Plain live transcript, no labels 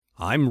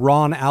I'm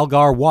Ron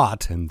Algar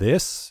Watt, and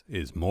this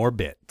is More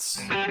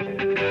Bits. Nathan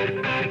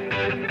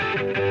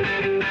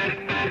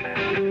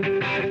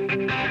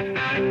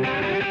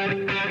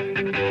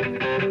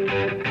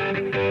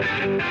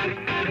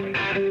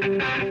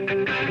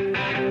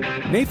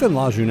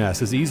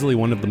Lajeunesse is easily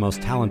one of the most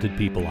talented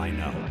people I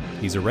know.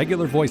 He's a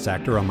regular voice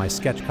actor on my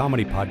sketch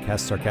comedy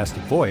podcast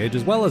Sarcastic Voyage,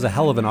 as well as a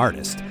hell of an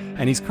artist,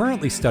 and he's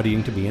currently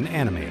studying to be an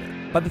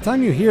animator. By the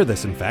time you hear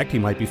this, in fact, he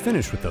might be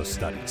finished with those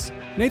studies.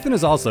 Nathan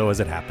is also, as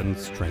it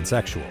happens,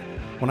 transsexual.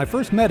 When I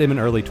first met him in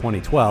early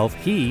 2012,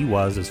 he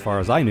was, as far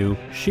as I knew,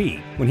 she.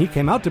 When he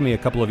came out to me a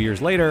couple of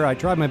years later, I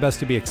tried my best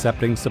to be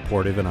accepting,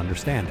 supportive, and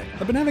understanding.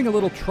 I've been having a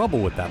little trouble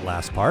with that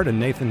last part, and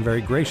Nathan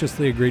very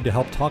graciously agreed to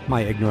help talk my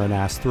ignorant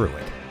ass through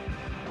it.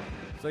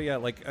 So yeah,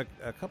 like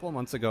a couple of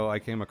months ago, I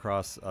came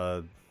across,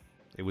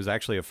 it was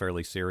actually a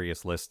fairly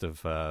serious list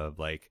of,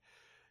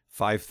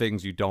 5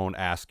 things you don't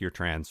ask your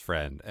trans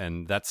friend,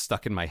 and that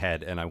stuck in my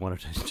head, and I wanted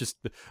to just,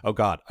 oh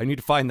God, I need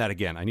to find that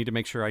again. I need to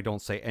make sure I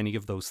don't say any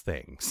of those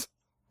things.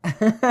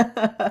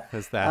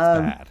 Because that's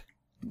bad.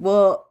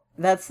 Well,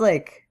 that's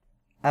like,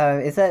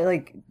 is that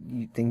like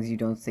things you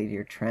don't say to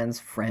your trans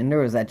friend,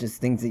 or is that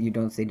just things that you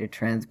don't say to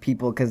trans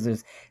people?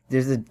 Because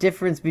there's a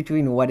difference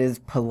between what is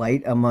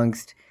polite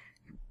amongst,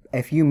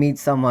 if you meet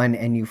someone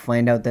and you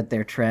find out that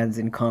they're trans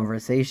in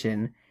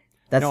conversation,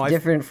 that's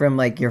different from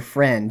like your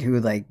friend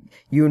who, like,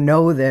 you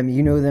know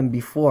them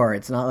before.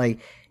 It's not like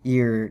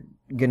you're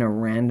gonna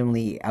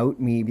randomly out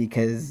me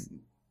because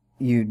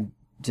you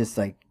just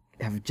like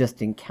have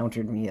just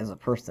encountered me as a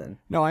person.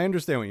 No, I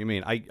understand what you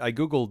mean. I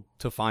Googled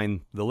to find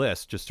the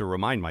list just to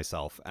remind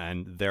myself,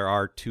 and there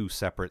are 2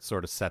 separate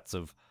sort of sets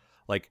of,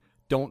 like,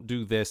 don't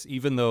do this,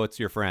 even though it's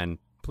your friend.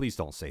 Please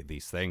don't say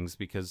these things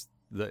because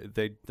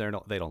they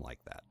don't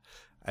like that.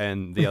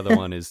 And the other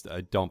one is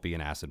don't be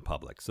an ass in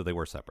public. So they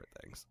were separate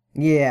things.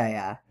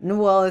 Yeah.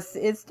 Well,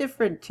 it's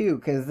different too,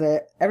 because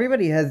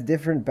everybody has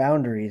different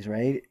boundaries,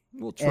 right?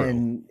 Well, true.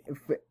 And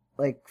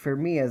for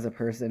me as a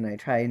person, I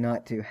try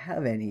not to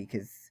have any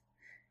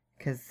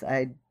because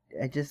I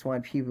just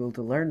want people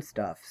to learn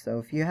stuff. So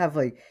if you have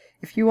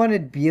if you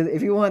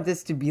want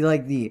this to be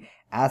like the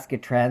ask a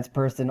trans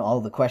person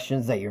all the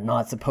questions that you're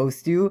not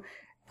supposed to,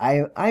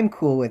 I'm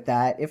cool with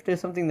that. If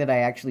there's something that I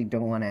actually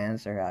don't want to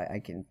answer, I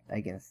can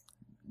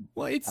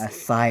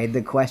aside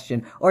the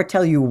question or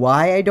tell you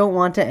why I don't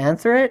want to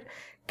answer it,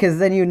 because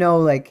then you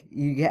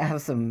have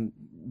some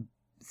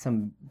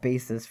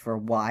basis for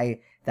why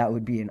that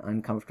would be an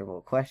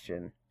uncomfortable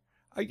question.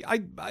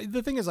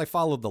 The thing is, I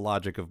followed the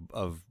logic of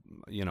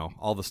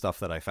all the stuff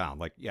that I found.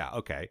 Like, yeah,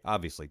 okay,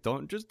 obviously,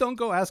 don't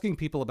go asking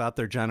people about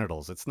their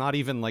genitals. It's not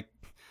even like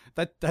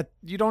that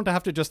you don't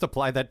have to just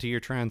apply that to your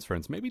trans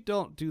friends. Maybe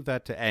don't do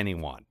that to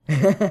anyone.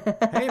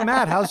 Hey,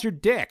 Matt, how's your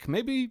dick?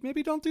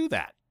 Maybe don't do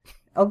that.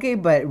 Okay,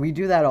 but we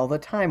do that all the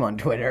time on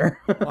Twitter.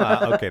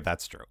 Okay,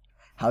 that's true.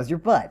 How's your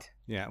butt?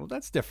 Yeah, well,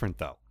 that's different,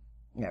 though.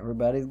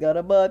 Everybody's got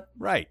a butt.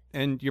 Right,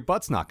 and your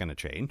butt's not going to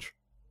change.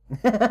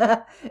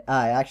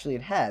 Actually,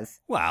 it has.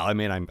 Well, I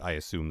mean, I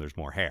assume there's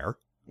more hair.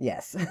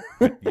 Yes.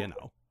 But,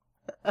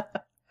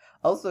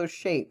 Also,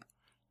 shape.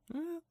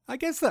 I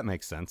guess that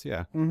makes sense,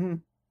 yeah. Mm-hmm.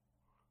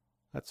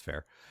 That's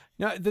fair.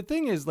 Now, the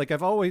thing is, like,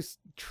 I've always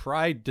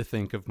tried to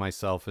think of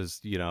myself as,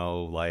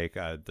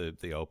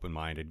 the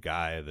open-minded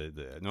guy.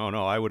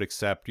 No, I would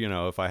accept,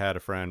 if I had a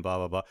friend, blah,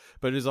 blah, blah.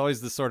 But it's always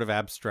this sort of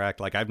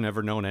abstract, like, I've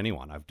never known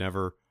anyone. I've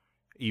never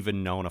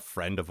even known a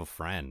friend of a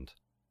friend.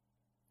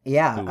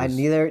 Yeah,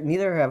 neither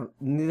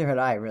had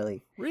I,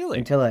 really. Really?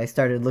 Until I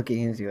started looking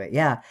into it.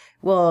 Yeah.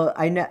 Well,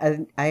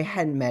 I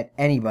hadn't met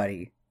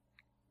anybody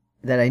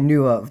that I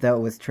knew of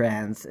that was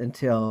trans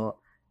until,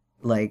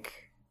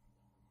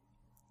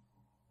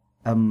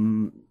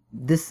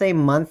 this same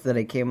month that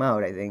I came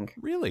out, I think.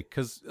 Really?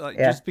 Because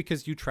just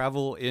because you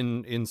travel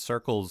in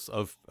circles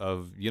of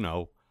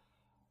oh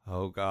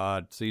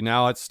God. See,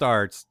 now it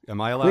starts. Am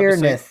I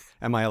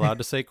allowed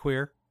to say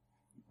queer?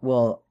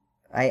 Well,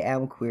 I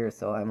am queer,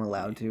 so I'm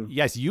allowed to.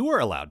 Yes, you are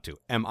allowed to.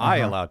 Am I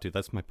allowed to?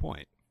 That's my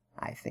point.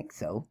 I think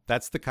so.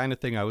 That's the kind of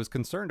thing I was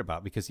concerned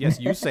about, because yes,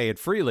 you say it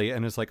freely,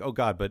 and it's like, oh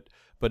God, but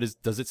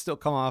does it still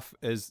come off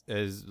as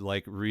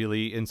like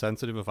really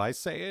insensitive if I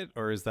say it,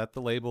 or is that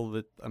the label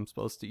that I'm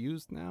supposed to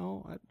use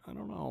now? I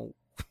don't know.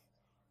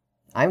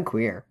 I'm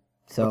queer,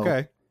 so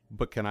okay,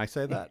 but can I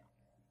say that,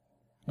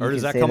 or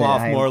does that come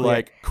off more queer.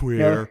 Like queer?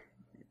 No.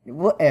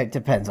 Well, it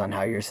depends on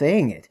how you're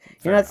saying it.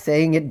 You're not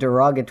saying it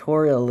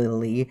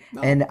derogatorily,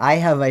 no. And I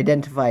have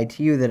identified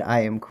to you that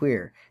I am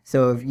queer.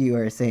 So if you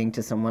are saying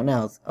to someone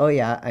else, oh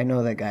yeah, I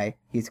know that guy,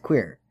 he's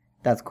queer,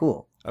 that's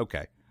cool.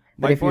 Okay.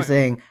 But if you're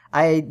saying,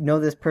 I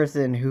know this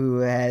person who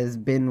has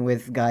been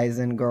with guys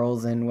and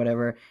girls and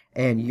whatever,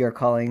 and you're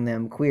calling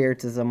them queer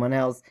to someone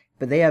else,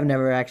 but they have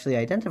never actually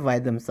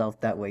identified themselves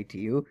that way to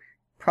you,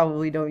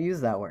 probably don't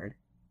use that word.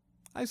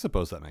 I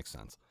suppose that makes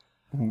sense.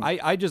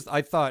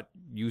 I thought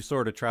you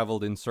sort of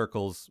traveled in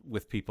circles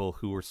with people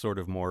who were sort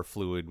of more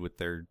fluid with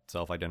their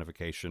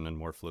self-identification and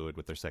more fluid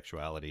with their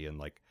sexuality, and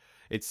like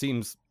it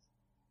seems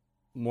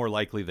more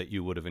likely that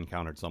you would have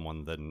encountered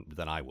someone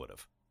than I would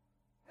have.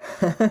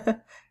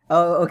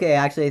 Oh, okay.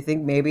 Actually, I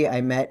think maybe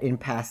I met in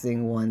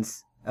passing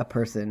once a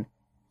person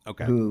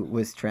Okay. who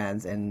was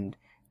trans and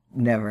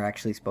never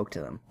actually spoke to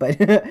them. But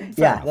Fair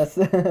yeah, enough.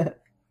 that's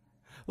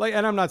Like,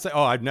 and I'm not saying,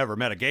 oh, I've never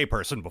met a gay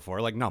person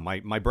before. Like, no,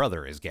 my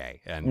brother is gay,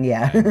 and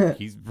yeah.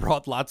 he's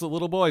brought lots of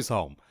little boys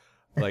home.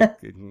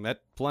 Like, met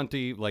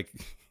plenty, like,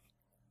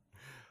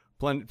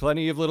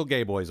 plenty of little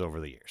gay boys over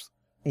the years.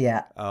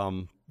 Yeah.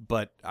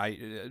 But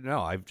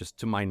no, I've just,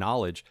 to my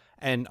knowledge,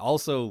 and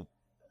also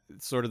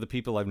sort of the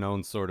people I've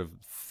known sort of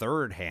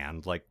third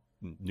hand, like,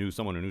 knew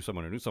someone who knew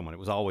someone who knew someone. It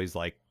was always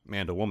like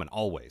man to woman,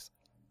 always.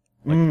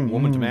 Like,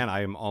 woman to man,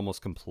 I am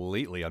almost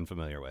completely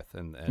unfamiliar with.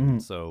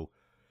 And so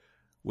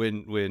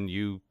when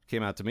you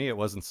came out to me, it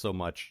wasn't so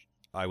much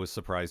I was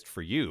surprised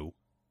for you.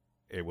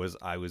 It was,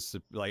 I was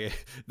like,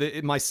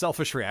 my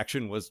selfish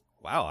reaction was,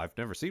 wow, I've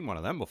never seen one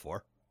of them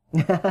before.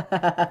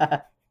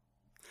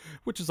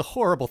 Which is a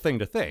horrible thing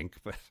to think,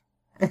 but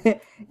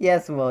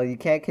Yes, well, you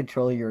can't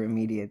control your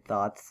immediate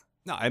thoughts.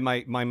 no,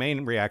 my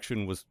main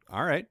reaction was,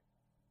 all right,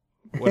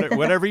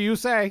 whatever you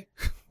say.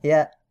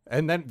 Yeah.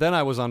 And then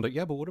I was on to,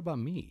 yeah, but what about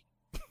me?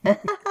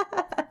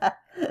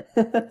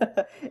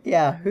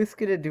 Yeah, who's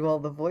gonna do all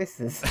the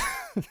voices?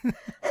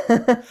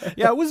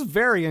 Yeah, it was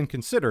very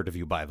inconsiderate of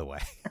you, by the way.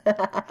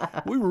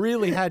 We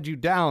really had you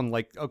down,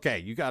 like, okay,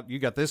 you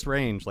got this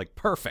range, like,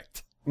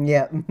 perfect.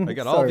 Yeah. I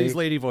got all these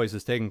lady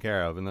voices taken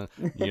care of, and then,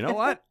 you know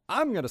what?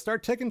 I'm gonna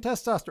start taking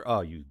testosterone.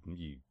 Oh, you.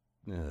 You,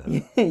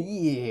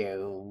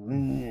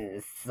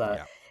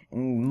 Yeah.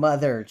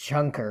 mother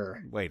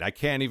chunker. Wait, I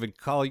can't even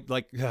call you,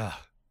 like,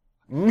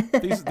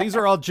 these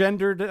are all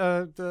gendered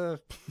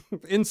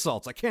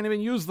insults. I can't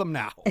even use them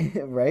now.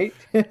 Right?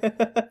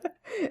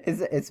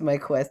 It's my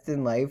quest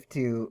in life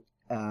to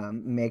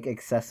make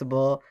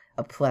accessible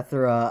a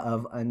plethora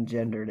of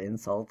ungendered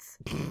insults.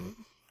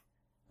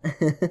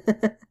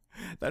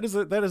 That is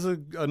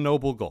a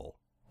noble goal.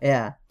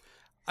 Yeah.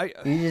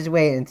 You just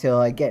wait until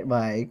I get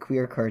my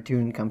queer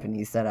cartoon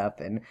company set up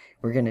and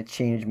we're gonna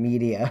change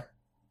media.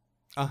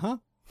 Uh-huh.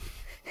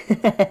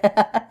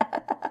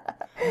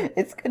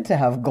 It's good to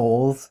have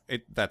goals.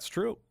 That's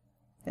true.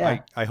 Yeah.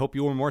 I hope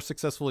you were more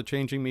successful at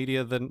changing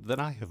media than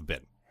I have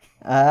been.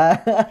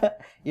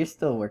 You're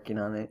still working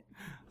on it.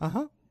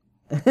 Uh-huh.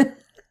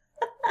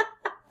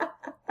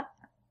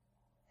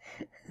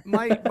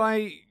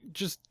 my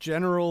just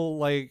general,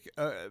 like,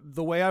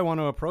 the way I want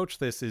to approach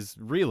this is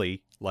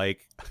really,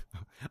 like,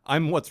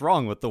 I'm what's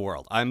wrong with the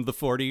world. I'm the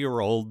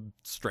 40-year-old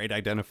straight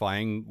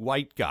identifying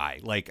white guy.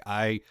 Like,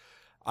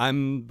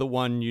 I'm the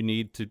one you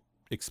need to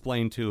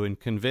explain to and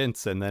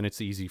convince, and then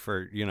it's easy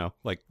for,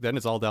 like, then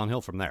it's all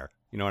downhill from there.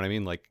 You know what I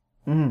mean? Like,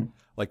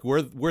 like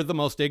we're the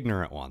most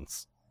ignorant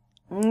ones.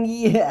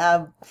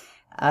 Yeah,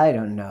 I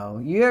don't know.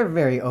 You're a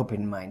very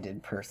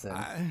open-minded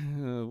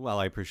person. Well,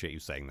 I appreciate you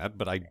saying that,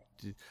 but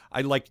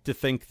I like to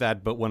think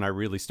that, but when I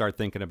really start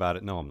thinking about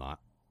it, no, I'm not.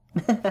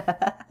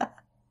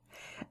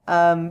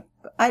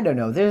 I don't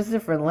know. There's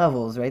different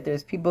levels, right?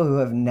 There's people who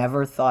have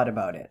never thought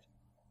about it.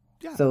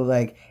 Yeah. So,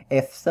 like,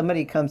 if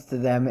somebody comes to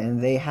them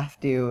and they have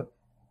to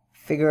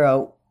figure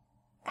out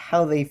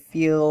how they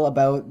feel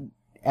about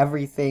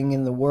everything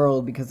in the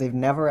world because they've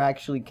never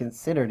actually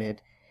considered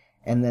it,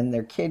 and then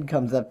their kid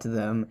comes up to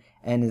them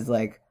and is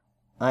like,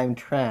 I'm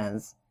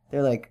trans,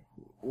 they're like,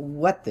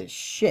 what the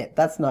shit?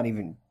 That's not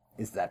even...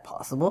 Is that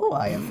possible?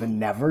 I have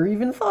never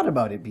even thought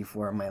about it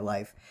before in my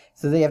life.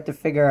 So they have to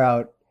figure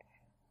out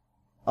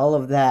all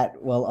of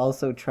that while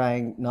also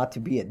trying not to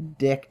be a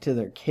dick to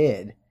their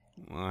kid.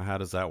 Well, how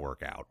does that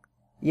work out?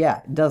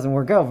 Yeah, it doesn't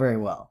work out very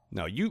well.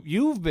 No,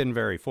 you've been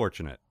very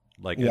fortunate.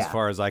 Like, Yeah. as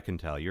far as I can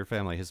tell, your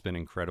family has been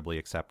incredibly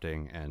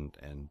accepting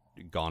and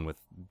gone with,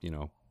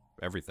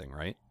 everything,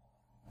 right?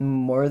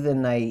 More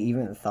than I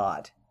even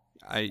thought.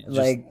 I just,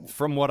 Like-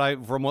 from what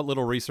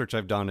little research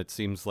I've done, it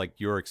seems like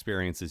your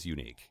experience is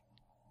unique.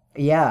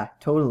 Yeah,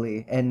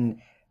 totally.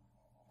 And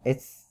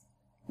it's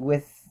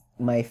with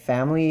my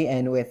family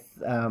and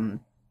with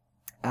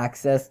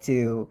access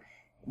to,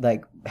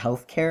 like,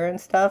 healthcare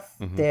and stuff.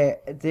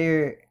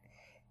 Mhm.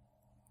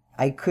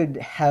 I could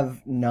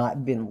have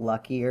not been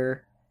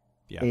luckier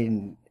Yeah.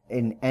 in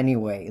any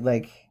way.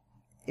 Like,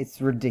 it's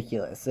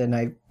ridiculous, and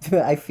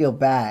I feel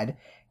bad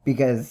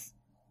because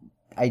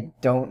I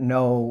don't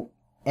know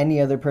any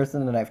other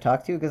person that I've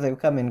talked to, because I've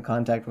come in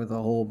contact with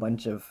a whole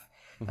bunch of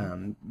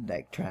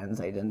like trans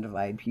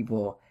identified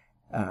people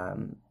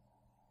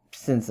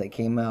since I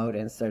came out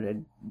and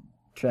started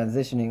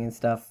transitioning and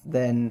stuff.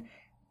 Then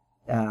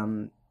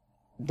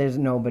there's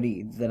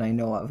nobody that I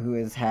know of who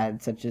has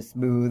had such a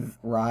smooth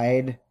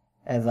ride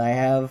as I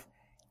have.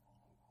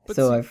 But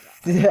So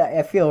see,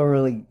 I feel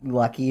really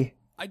lucky.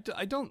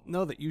 I don't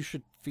know that you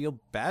should feel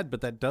bad, but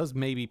that does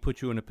maybe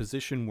put you in a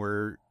position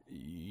where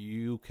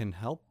you can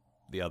help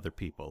the other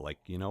people. Like,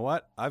 you know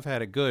what? I've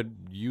had it good.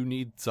 You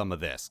need some of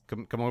this.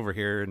 Come over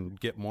here and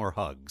get more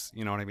hugs.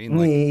 You know what I mean?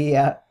 Like,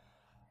 Yeah.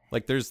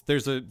 like there's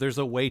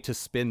a way to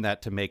spin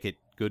that to make it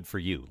good for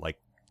you. Like,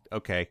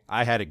 okay,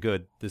 I had it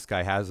good. This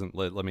guy hasn't.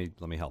 Let me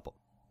help him.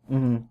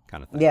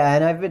 kind of thing. Yeah,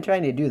 and I've been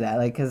trying to do that,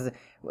 like, because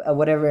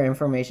whatever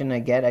information I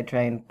get, I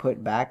try and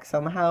put back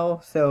somehow.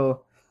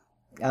 So,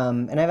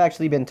 and I've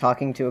actually been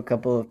talking to a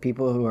couple of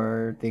people who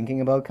are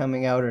thinking about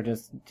coming out or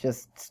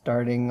just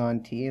starting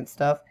on tea and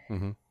stuff.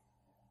 Mm-hmm.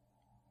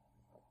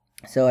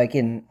 So I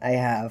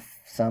have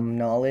some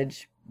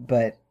knowledge,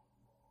 but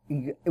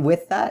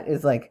with that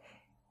is like,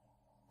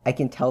 I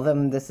can tell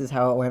them this is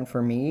how it went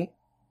for me.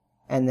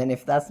 And then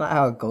if that's not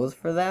how it goes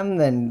for them,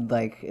 then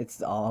like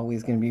it's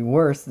always going to be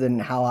worse than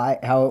how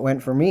it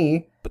went for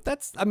me. But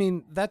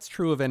that's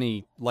true of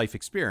any life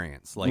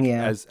experience. Like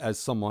as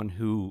someone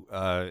who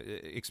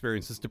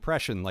experiences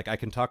depression, like I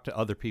can talk to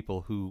other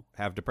people who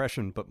have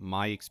depression, but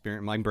my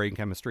brain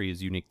chemistry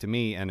is unique to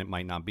me, and it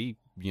might not be,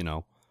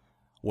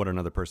 what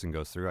another person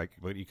goes through.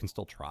 But you can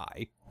still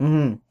try.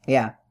 Mm-hmm.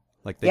 Yeah.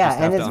 Like they just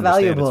have to understand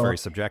valuable. It's very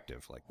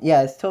subjective. Like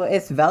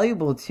it's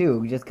valuable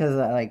too, just because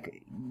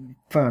like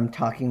from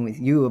talking with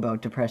you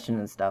about depression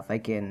and stuff,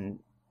 I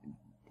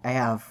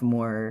have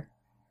more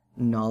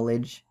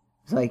knowledge,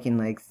 so I can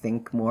like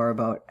think more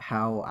about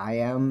how I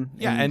am.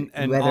 Yeah, and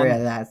whether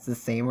that's the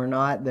same or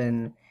not,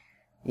 then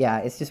yeah,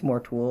 it's just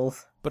more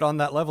tools. But on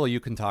that level, you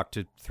can talk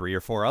to 3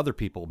 or 4 other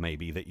people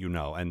maybe that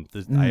and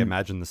I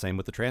imagine the same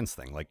with the trans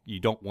thing. Like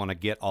you don't want to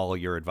get all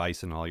your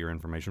advice and all your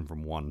information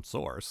from one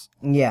source.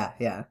 Yeah,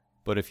 yeah.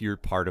 But if you're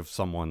part of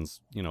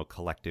someone's,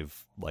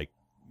 collective, like,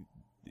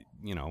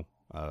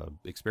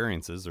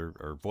 experiences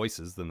or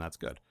voices, then that's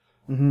good.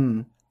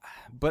 Mm-hmm.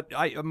 But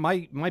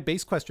my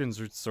base questions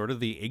are sort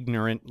of the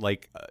ignorant,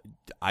 like,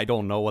 I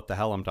don't know what the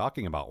hell I'm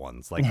talking about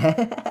ones. Like,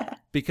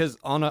 because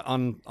on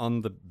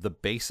the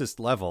basest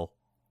level,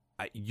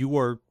 you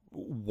are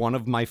one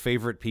of my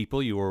favorite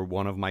people. You are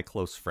one of my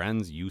close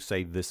friends. You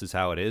say this is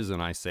how it is,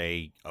 and I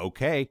say,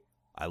 okay,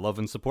 I love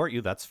and support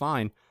you. That's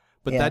fine.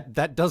 But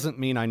that doesn't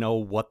mean I know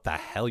what the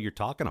hell you're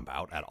talking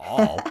about at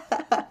all.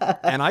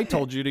 And I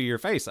told you to your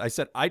face, I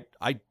said, I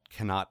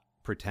cannot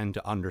pretend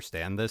to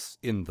understand this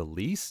in the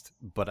least,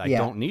 but I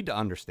don't need to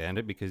understand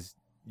it because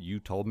you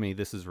told me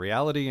this is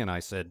reality. And I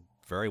said,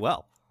 very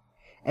well.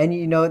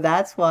 And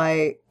that's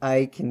why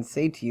I can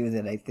say to you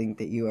that I think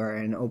that you are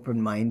an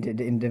open-minded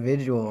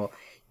individual,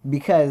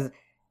 because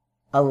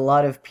a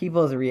lot of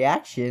people's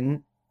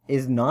reaction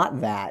is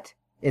not that.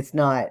 It's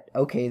not,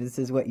 okay, this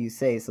is what you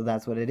say, so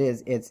that's what it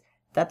is. It's,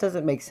 that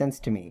doesn't make sense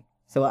to me,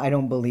 so I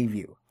don't believe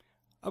you.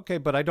 Okay,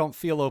 but I don't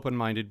feel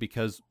open-minded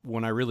because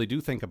when I really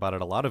do think about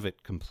it, a lot of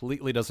it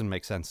completely doesn't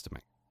make sense to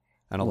me.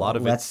 And a lot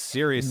of it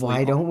seriously...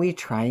 Why don't we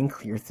try and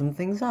clear some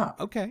things up?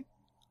 Okay.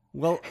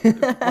 Well,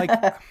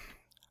 like,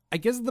 I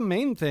guess the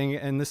main thing,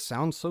 and this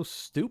sounds so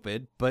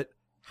stupid, but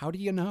how do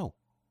you know?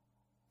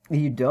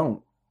 You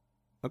don't.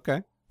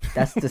 Okay.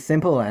 That's the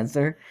simple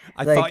answer.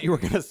 I thought you were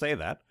going to say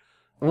that.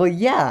 Well,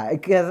 yeah,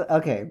 because,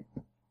 okay.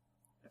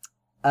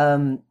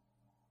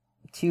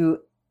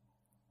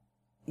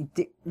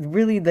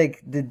 Really,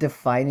 like, the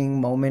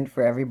defining moment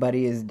for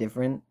everybody is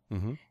different.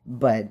 Mm-hmm.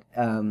 But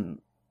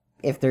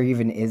if there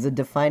even is a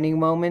defining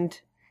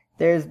moment,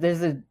 there's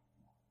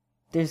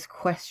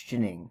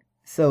questioning.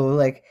 So,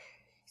 like,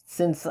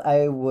 since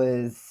I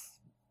was,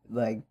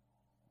 like,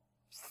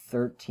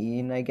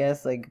 13, I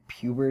guess, like,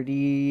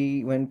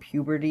 when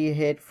puberty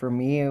hit, for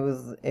me,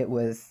 it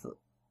was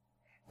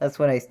that's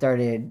when I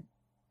started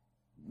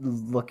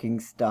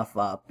looking stuff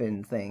up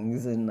and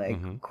things and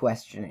like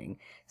questioning.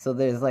 So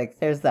there's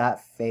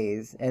that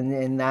phase, and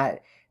in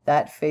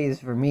that phase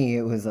for me,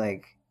 it was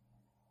like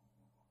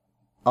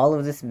all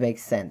of this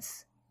makes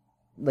sense.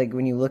 Like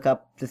when you look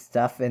up the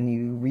stuff and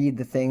you read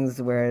the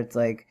things where it's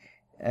like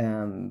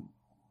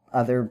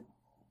other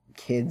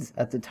kids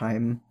at the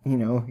time,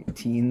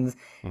 teens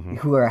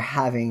who are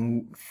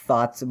having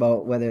thoughts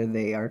about whether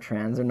they are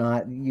trans or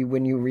not.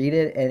 When you read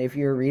it, and if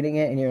you're reading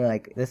it and you're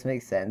like, this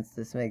makes sense,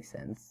 this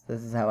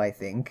is how I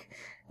think,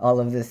 all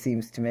of this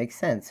seems to make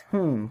sense.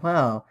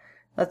 Wow,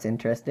 that's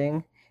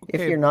interesting.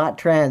 Okay. If you're not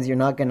trans, you're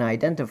not going to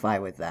identify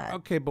with that.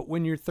 Okay, but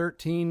when you're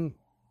 13,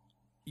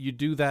 you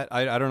do that.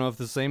 I don't know if it's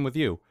the same with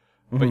you,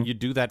 but you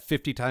do that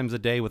 50 times a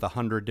day with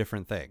 100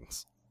 different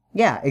things.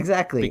 Yeah,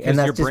 exactly. Because and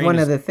that's just one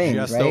of the things,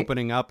 just right?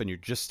 opening up, and you're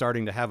just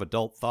starting to have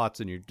adult thoughts,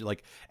 and you're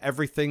like,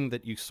 everything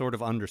that you sort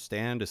of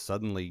understand is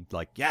suddenly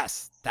like,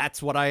 yes,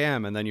 that's what I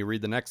am. And then you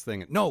read the next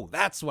thing. No,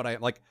 that's what I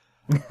am. Like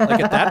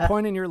at that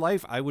point in your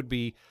life,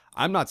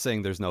 I'm not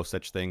saying there's no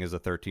such thing as a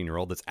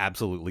 13-year-old. That's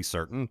absolutely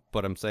certain.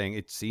 But I'm saying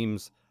it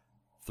seems,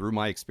 through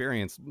my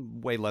experience,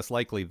 way less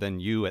likely than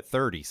you at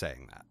 30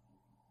 saying that.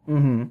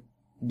 Mm-hmm.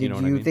 Did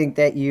you think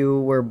that you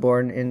were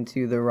born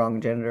into the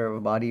wrong gender of a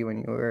body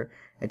when you were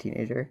a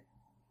teenager?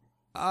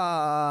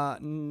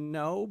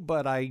 No,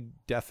 but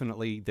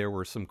there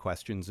were some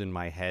questions in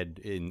my head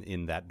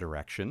in that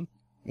direction.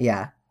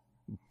 Yeah.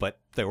 But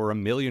there were a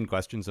million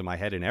questions in my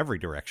head in every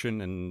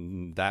direction,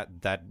 and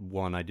that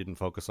one I didn't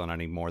focus on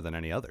any more than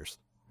any others.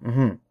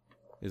 Mm-hmm.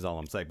 Is all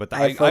I'm saying. But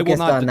I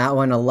focused on that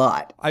one a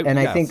lot, I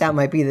think that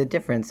might be the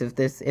difference. If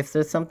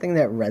there's something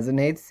that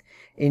resonates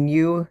in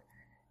you,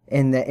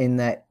 in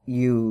that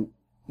you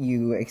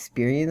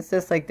experience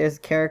this, like there's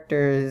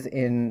characters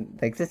in,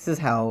 like, this is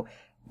how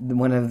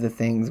one of the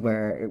things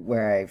where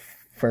I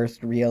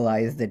first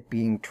realized that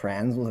being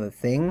trans was a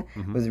thing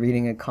was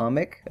reading a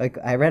comic. Like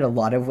I read a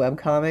lot of web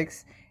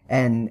comics,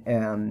 and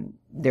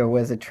there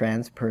was a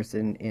trans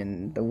person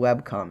in the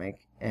web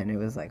comic, and it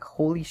was like,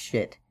 holy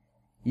shit,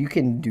 you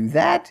can do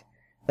that?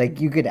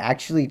 Like you could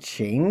actually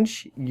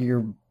change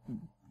your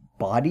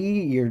body,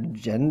 your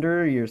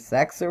gender, your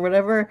sex, or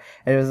whatever.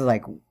 And it was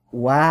like,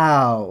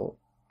 wow,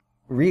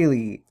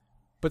 really?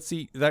 But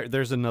see,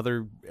 there's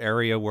another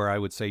area where I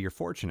would say you're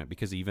fortunate,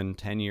 because even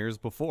 10 years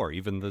before,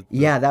 even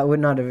yeah, that would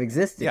not have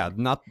existed. Yeah,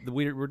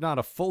 we're not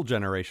a full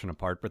generation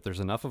apart, but there's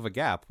enough of a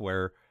gap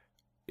where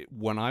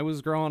when I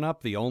was growing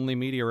up, the only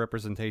media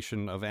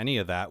representation of any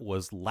of that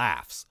was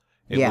laughs.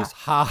 It was,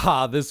 ha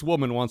ha, this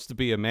woman wants to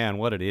be a man,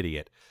 what an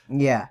idiot.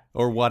 Yeah.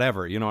 Or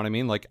whatever, you know what I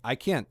mean? Like, I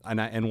can't,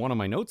 and one of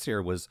my notes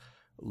here was,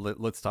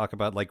 let's talk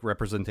about like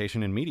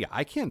representation in media.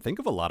 I can't think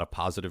of a lot of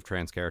positive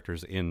trans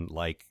characters in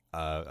like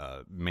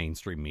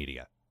mainstream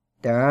media.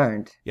 There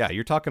aren't. Yeah,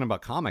 you're talking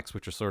about comics,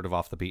 which are sort of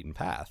off the beaten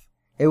path.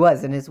 It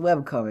was, and it's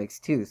web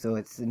comics too, so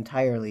it's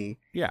entirely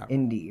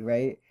indie,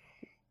 right?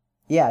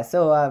 Yeah.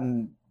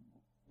 So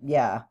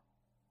yeah,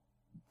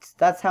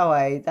 that's how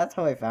I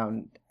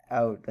found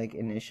out, like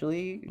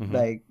initially.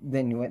 Like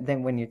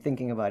then when you're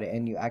thinking about it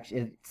and you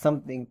actually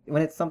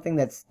when it's something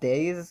that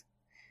stays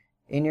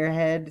in your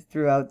head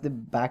throughout the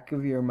back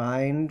of your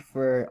mind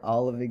for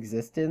all of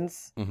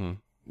existence,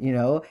 you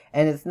know,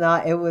 and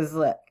it was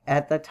like,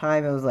 at the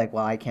time it was like,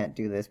 well, I can't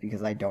do this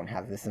because I don't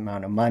have this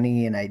amount of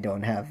money, and I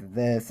don't have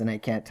this, and I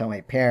can't tell my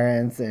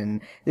parents,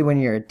 and when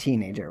you're a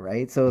teenager,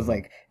 right? So it was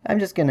like, I'm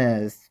just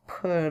gonna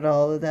put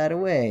all of that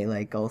away,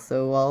 like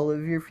also all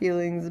of your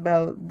feelings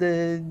about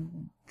the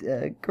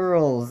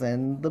girls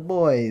and the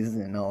boys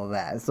and all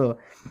that. So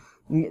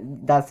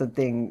that's the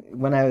thing,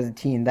 when I was a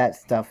teen, that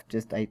stuff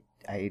just, I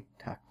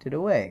tucked it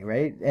away,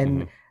 right?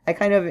 And I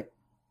kind of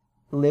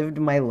lived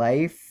my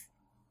life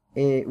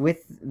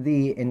with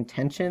the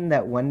intention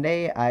that one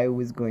day I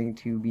was going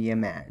to be a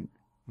man.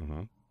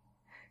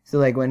 So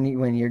like when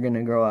you're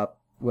gonna grow up,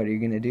 what are you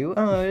gonna do?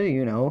 Oh,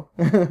 you know,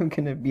 I'm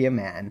gonna be a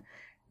man.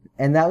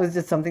 And that was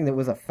just something that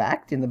was a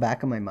fact in the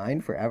back of my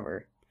mind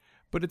forever.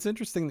 But it's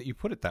interesting that you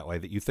put it that way,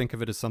 that you think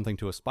of it as something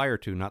to aspire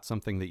to, not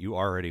something that you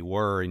already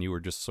were, and you were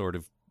just sort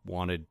of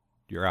wanted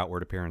your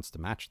outward appearance to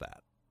match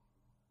that.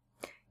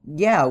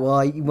 Yeah,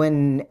 well,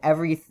 when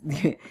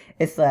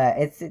it's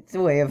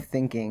a way of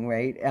thinking,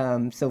 right?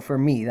 So for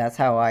me, that's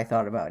how I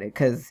thought about it,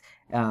 because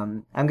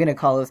I'm gonna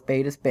call a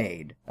spade a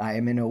spade. I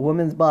am in a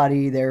woman's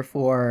body,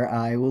 therefore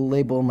I will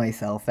label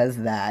myself as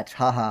that.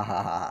 Ha ha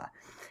ha ha.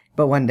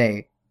 But one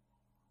day,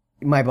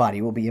 my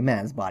body will be a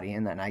man's body,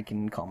 and then I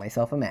can call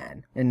myself a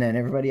man, and then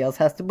everybody else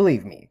has to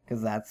believe me,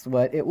 because that's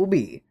what it will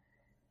be,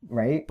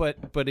 right?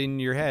 But in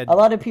your head, a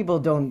lot of people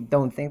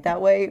don't think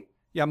that way.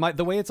 Yeah,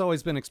 the way it's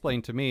always been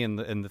explained to me, and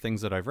the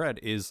things that I've read,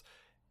 is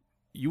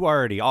you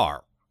already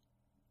are,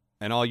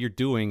 and all you're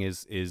doing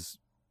is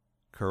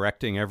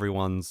correcting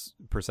everyone's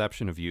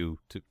perception of you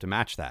to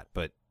match that.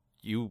 But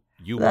you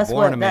were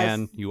born a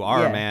man, you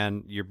are a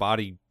man, your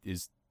body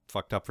is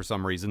fucked up for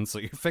some reason, so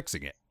you're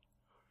fixing it.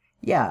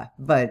 Yeah,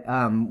 but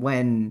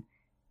when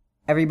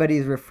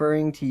everybody's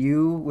referring to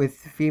you with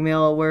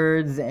female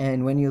words,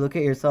 and when you look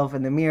at yourself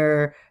in the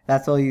mirror,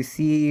 that's all you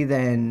see,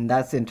 then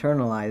that's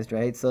internalized,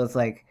 right? So it's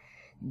like,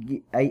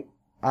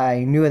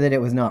 I knew that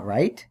it was not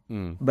right,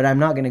 but I'm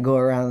not going to go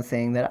around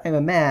saying that I'm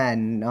a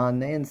man on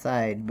the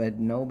inside, but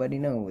nobody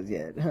knows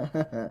yet.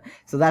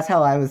 So that's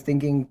how I was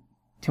thinking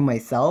to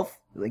myself,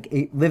 like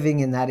living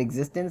in that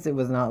existence. It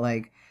was not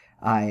like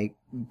I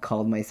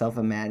called myself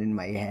a man in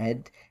my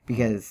head,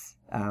 because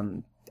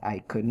I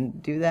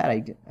couldn't do that.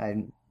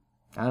 I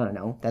don't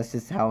know. That's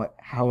just how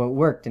it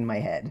worked in my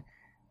head.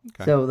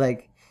 Okay. So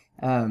like,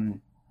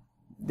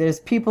 there's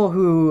people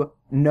who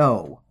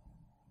know.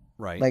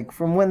 Right. Like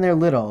from when they're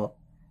little,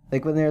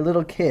 like when they're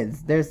little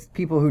kids, there's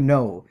people who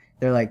know.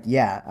 They're like,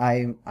 yeah,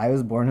 I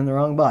was born in the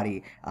wrong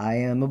body. I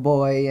am a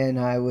boy, and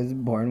I was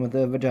born with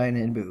a vagina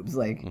and boobs.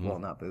 Like, well,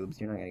 not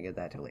boobs. You're not gonna get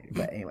that till later.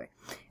 But anyway,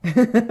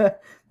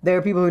 there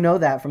are people who know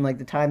that from like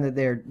the time that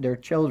they're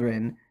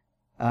children,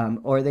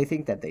 or they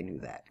think that they knew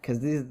that,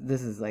 because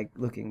this is like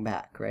looking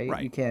back,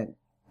 right? You can't,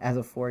 as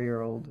a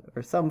 4-year-old,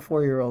 or some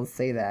 4-year-olds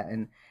say that,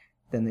 and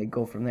then they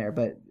go from there.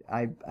 But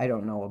I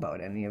don't know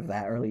about any of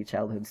that early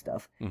childhood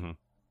stuff,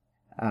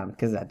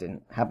 because that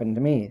didn't happen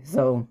to me.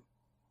 So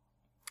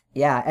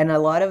yeah, and a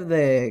lot of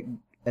the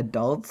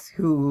adults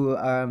who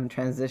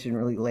transitioned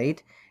really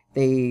late,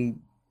 they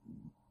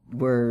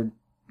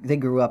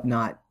grew up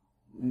not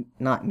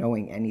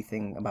knowing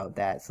anything about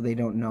that, so they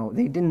didn't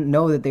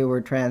know that they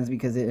were trans,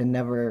 because it had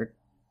never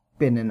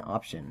been an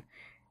option.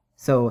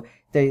 So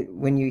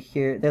when you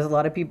hear, there's a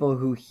lot of people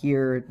who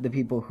hear the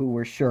people who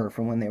were sure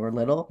from when they were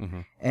little,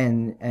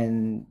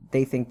 and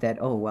they think that,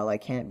 oh, well, I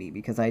can't be,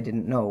 because I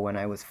didn't know when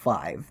I was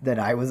 5 that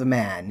I was a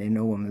man in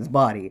a woman's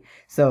body.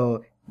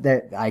 So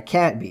that I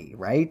can't be,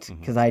 right?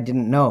 Because I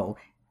didn't know.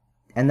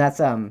 And that's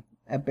a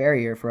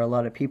barrier for a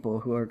lot of people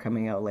who are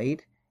coming out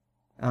late.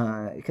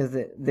 Because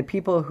the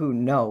people who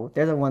know,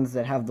 they're the ones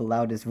that have the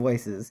loudest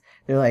voices.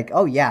 They're like,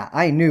 oh yeah,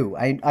 I knew.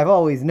 I've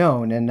always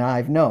known, and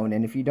I've known.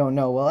 And if you don't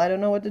know, well, I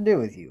don't know what to do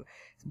with you.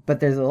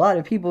 But there's a lot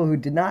of people who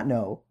did not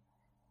know,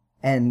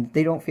 and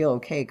they don't feel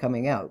okay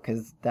coming out,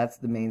 because that's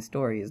the main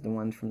story, is the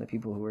ones from the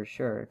people who are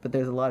sure. But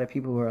there's a lot of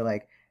people who are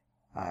like,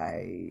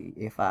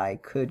 if I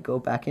could go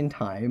back in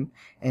time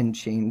and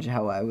change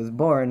how I was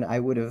born,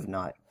 I would have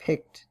not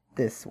picked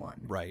this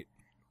one. Right.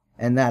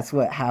 And that's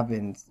what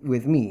happened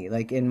with me.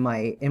 Like in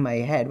my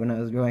head when I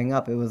was growing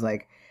up, it was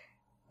like,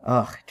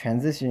 ugh,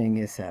 transitioning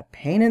is a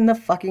pain in the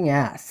fucking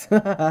ass.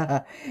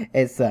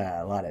 It's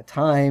a lot of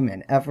time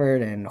and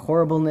effort and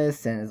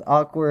horribleness, and it's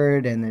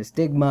awkward and there's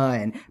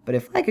stigma. But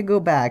if I could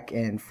go back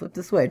and flip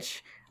the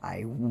switch,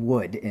 I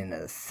would in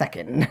a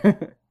second.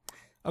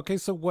 Okay,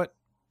 so what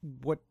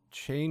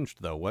changed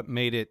though? What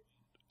made it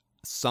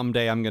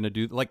someday I'm going to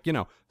do, like,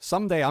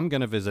 someday I'm going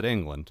to visit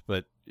England,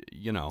 but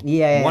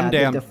one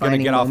day I'm going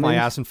to get off my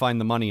ass and find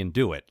the money and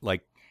do it.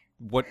 Like,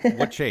 what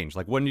changed?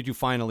 Like, when did you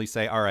finally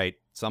say, all right,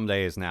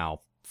 someday is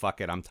now,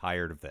 fuck it, I'm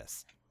tired of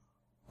this?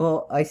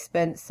 Well, I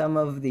spent some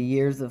of the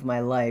years of my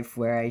life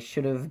where I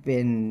should have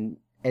been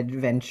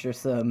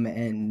adventuresome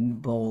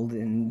and bold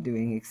and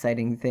doing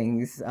exciting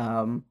things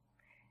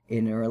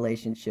in a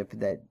relationship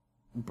that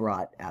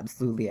brought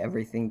absolutely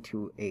everything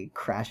to a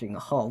crashing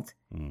halt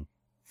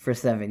for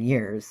 7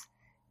 years.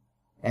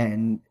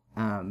 And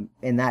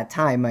in that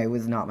time, I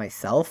was not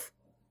myself.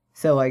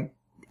 So I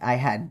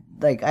had,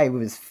 like, I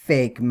was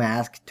fake,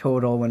 mask,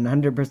 total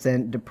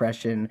 100%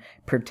 depression,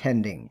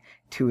 pretending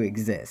to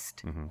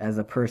exist as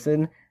a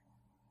person.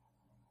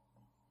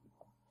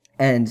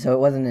 And so it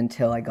wasn't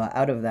until I got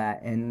out of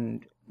that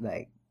and,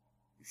 like,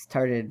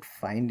 started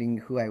finding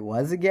who I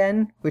was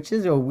again, which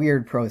is a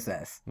weird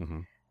process.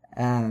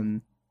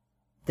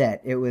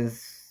 That it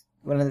was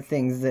one of the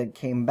things that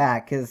came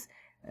back, because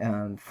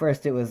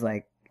first it was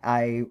like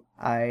I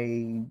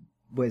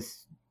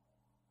was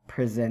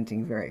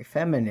presenting very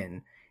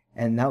feminine,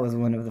 and that was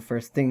one of the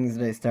first things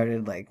that I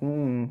started like,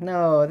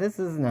 no, that's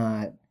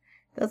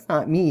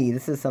not me.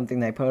 This is something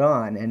that I put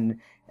on,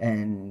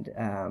 and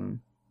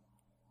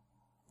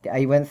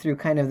I went through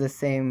kind of the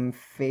same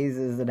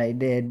phases that I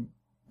did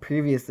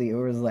previously. It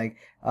was like,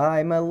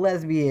 I'm a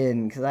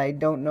lesbian because I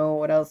don't know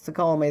what else to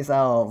call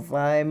myself.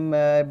 I'm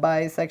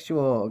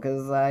bisexual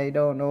because I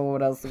don't know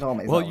what else to call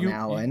myself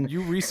now. And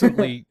you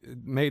recently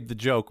made the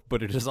joke,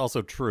 but it is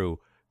also true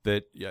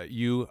that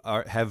you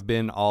have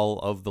been all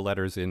of the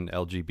letters in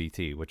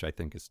LGBT, which I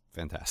think is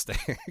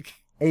fantastic.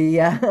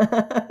 Yeah.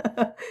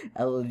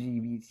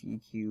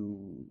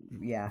 LGBTQ,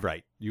 yeah.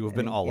 Right. You have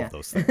been all of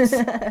those things.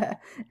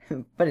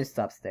 But it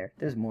stops there.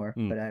 There's more,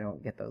 but I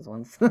don't get those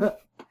ones.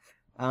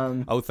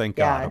 Thank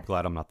God. I'm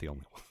glad I'm not the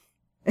only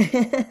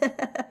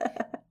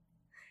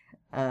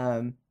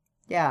one.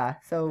 Yeah,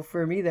 so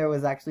for me there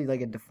was actually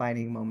like a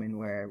defining moment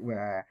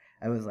where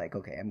I was like,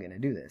 okay, I'm going to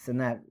do this. And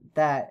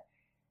that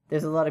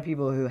there's a lot of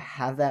people who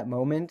have that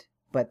moment,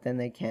 but then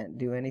they can't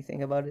do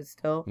anything about it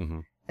still.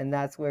 And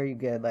that's where you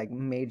get like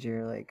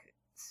major like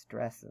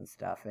stress and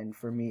stuff. And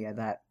for me,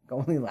 that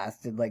only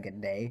lasted like a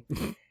day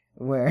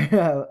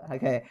where,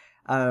 okay,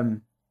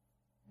 it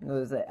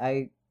was,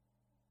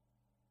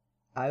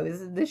 I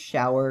was in the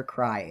shower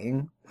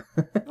crying.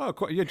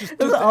 Just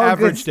an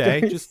average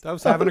day. Just I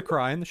was having a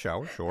cry in the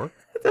shower, sure.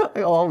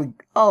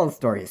 All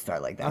stories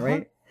start like that,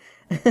 right?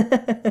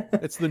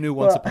 It's the new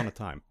Once Upon a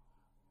Time.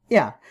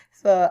 Yeah.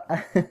 So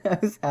I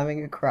was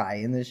having a cry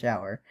in the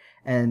shower,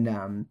 and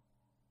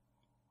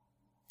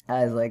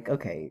I was like,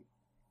 okay.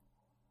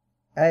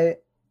 I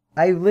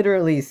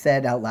literally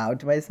said out loud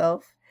to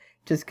myself,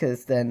 just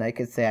because then I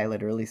could say I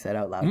literally said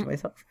out loud to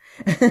myself.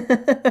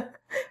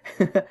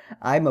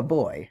 I'm a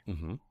boy.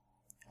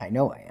 I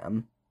know I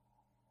am.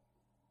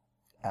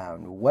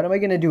 What am I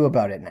going to do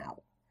about it now?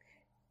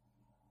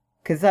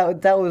 Because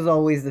that was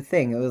always the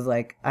thing. It was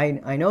like, I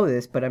know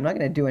this, but I'm not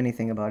going to do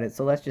anything about it,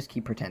 so let's just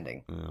keep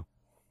pretending. Yeah.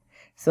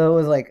 So it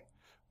was like...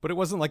 But it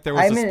wasn't like there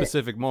was a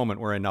specific moment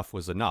where enough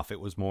was enough.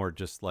 It was more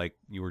just like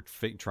you were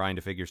trying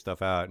to figure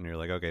stuff out, and you're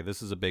like, okay,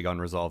 this is a big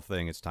unresolved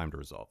thing. It's time to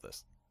resolve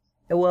this.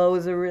 Well,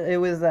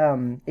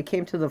 it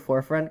came to the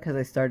forefront because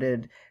I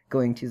started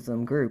going to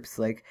some groups,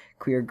 like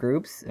queer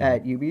groups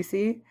at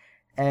UBC,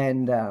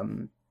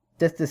 and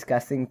just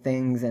discussing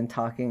things and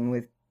talking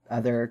with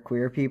other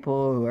queer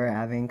people who are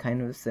having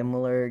kind of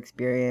similar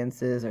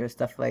experiences or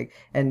stuff like,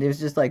 and it was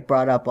just like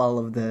brought up all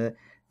of the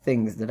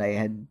things that I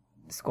had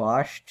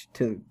squashed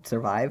to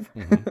survive.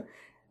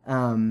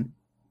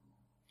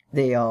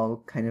 They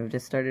all kind of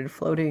just started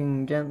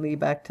floating gently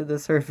back to the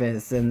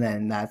surface, and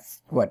then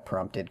that's what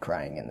prompted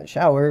crying in the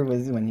shower,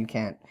 was when you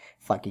can't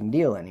fucking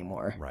deal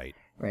anymore.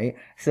 Right?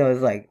 So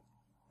it's like,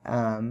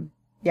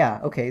 yeah,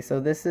 okay, so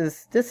this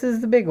is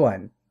the big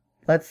one.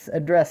 Let's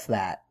address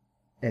that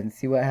and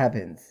see what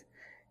happens.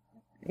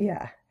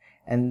 Yeah.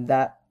 And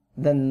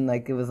then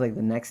like it was like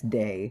the next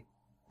day,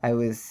 I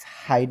was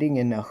hiding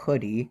in a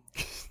hoodie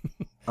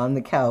on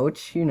the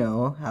couch, you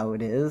know how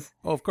it is.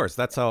 Oh, of course.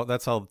 That's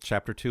how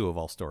chapter 2 of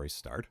all stories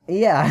start.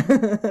 Yeah.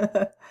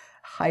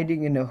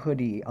 hiding in a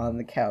hoodie on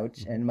the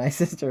couch, and my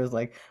sister was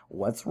like,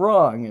 "What's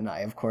wrong?" And I,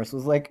 of course,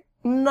 was like,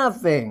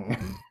 "Nothing."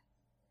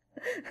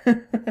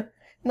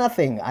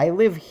 Nothing. I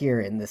live here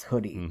in this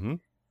hoodie. Mm-hmm.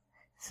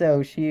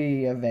 So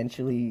she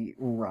eventually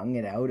wrung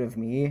it out of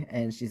me,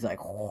 and she's like,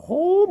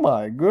 "Oh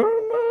my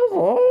goodness,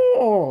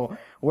 oh,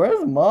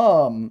 where's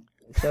mom?"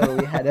 So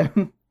we had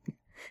a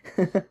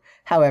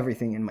how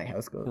everything in my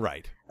house goes.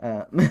 Right.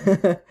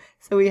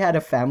 So we had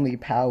a family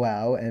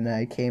powwow, and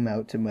I came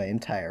out to my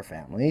entire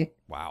family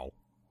Wow.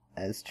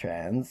 as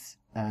trans.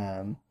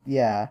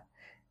 Yeah,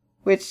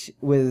 which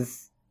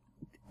was,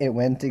 it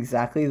went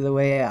exactly the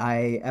way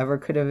I ever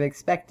could have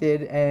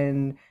expected,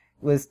 and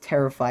was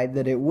terrified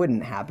that it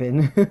wouldn't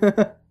happen.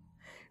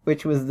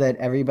 Which was that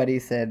everybody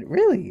said,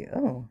 "Really?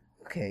 Oh,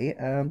 okay.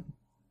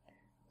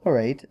 All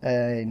right.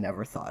 I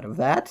never thought of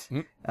that.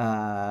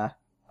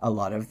 A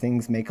lot of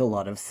things make a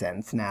lot of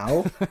sense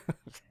now."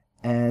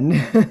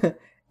 And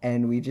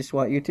and we just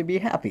want you to be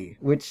happy,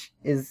 which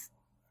is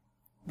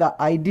the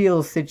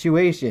ideal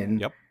situation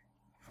Yep.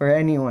 for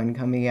anyone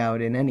coming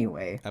out in any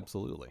way,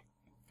 Absolutely.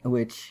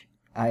 which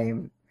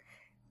I'm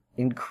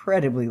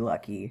incredibly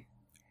lucky.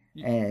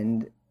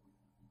 And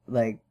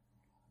like,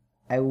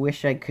 I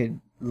wish I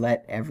could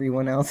let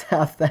everyone else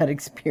have that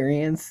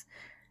experience,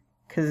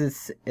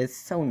 because it's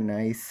so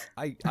nice.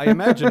 I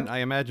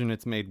imagine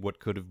it's made what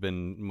could have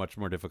been much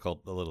more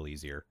difficult a little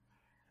easier.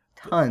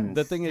 Tons.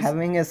 The thing is,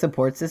 having a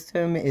support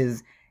system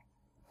is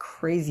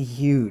crazy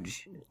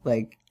huge.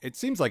 Like, it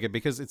seems like it,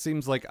 because it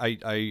seems like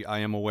I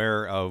am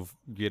aware of,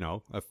 you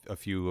know, a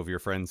few of your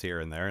friends here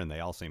and there, and they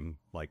all seem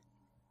like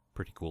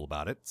pretty cool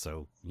about it.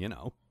 So, you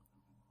know.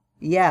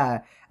 yeah.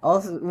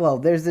 Also, well,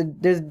 there's a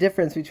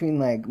difference between,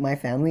 like, my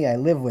family. I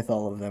live with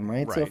all of them,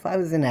 right? So Right. if I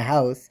was in a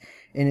house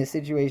in a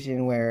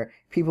situation where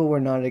people were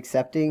not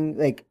accepting,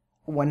 like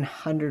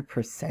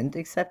 100%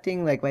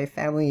 accepting, like my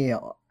family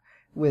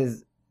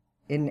was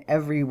in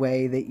every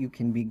way that you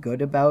can be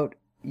good about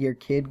your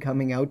kid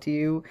coming out to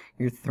you,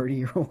 your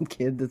 30-year-old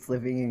kid that's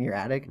living in your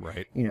attic,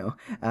 Right. you know,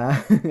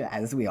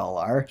 as we all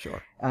are.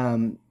 Sure.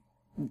 In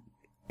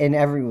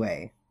every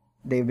way,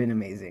 they've been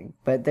amazing.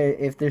 But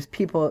if there's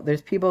people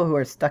who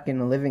are stuck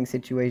in a living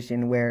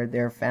situation where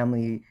their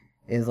family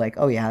is like,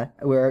 "Oh yeah,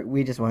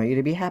 we just want you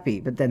to be happy,"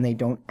 but then they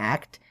don't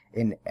act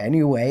in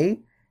any way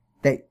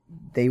that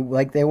they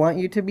want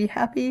you to be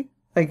happy.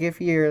 Like, if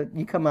you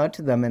come out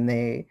to them and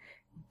they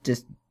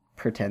just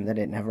pretend that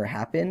it never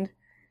happened,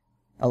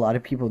 a lot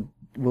of people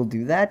will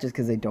do that just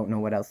because they don't know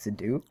what else to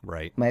do.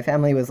 Right. My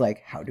family was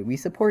like, "How do we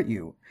support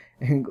you?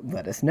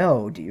 Let us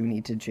know. Do you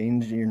need to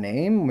change your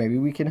name? Maybe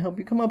we can help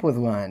you come up with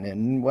one.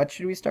 And what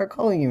should we start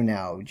calling you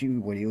now? Would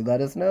you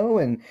let us know?"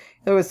 And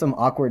there was some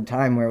awkward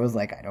time where it was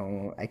like,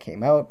 I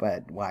came out,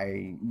 but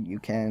why you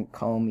can't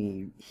call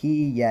me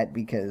he yet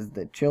because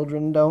the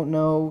children don't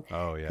know.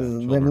 Oh yeah. Because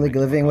Children make it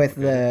more living with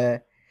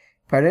complicated.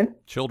 pardon?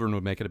 Children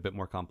would make it a bit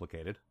more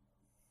complicated.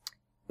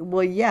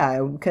 Well,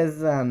 yeah,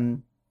 because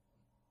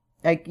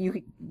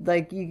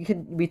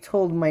we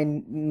told my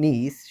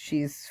niece,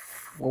 she's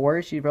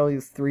 4, she probably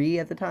was 3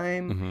 at the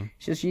time. Mm-hmm.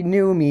 So she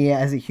knew me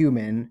as a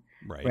human,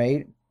 Right.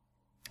 right?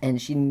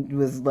 And she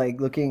was like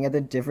looking at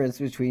the difference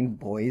between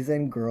boys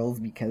and girls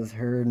because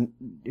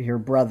her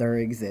brother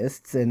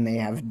exists and they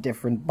have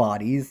different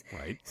bodies.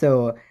 Right.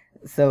 So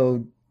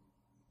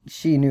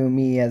she knew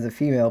me as a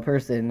female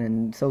person,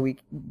 and so we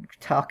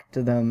talked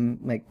to them.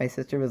 Like, my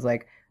sister was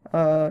like,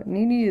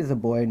 "Nini is a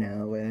boy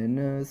now,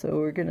 and so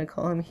we're gonna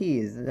call him he.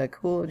 Is that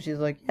cool?" And she's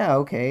like, "Yeah,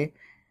 okay.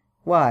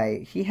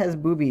 Why? He has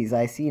boobies.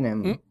 I seen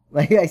him.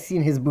 Like, I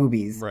seen his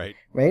boobies." Right.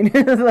 Right?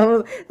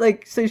 So,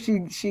 like, so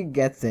she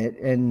gets it,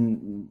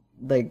 and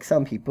like,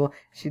 some people,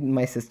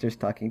 my sister's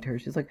talking to her.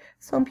 She's like,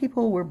 "Some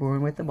people were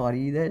born with a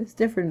body that is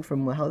different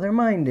from how their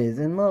mind is,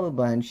 and blah blah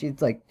blah." And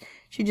she's like,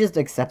 she just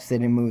accepts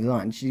it and moves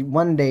on.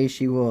 One day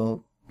she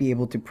will be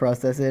able to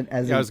process it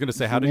as. Yeah, I was going to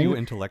say, how do you human.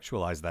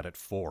 intellectualize that at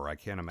 4? I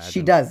can't imagine.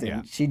 She doesn't.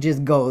 Yeah. She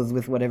just goes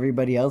with what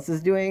everybody else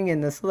is doing,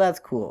 and so that's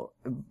cool.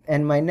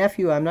 And my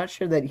nephew, I'm not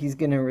sure that he's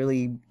gonna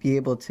really be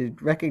able to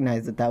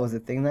recognize that was a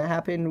thing that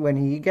happened when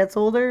he gets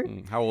older.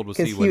 How old was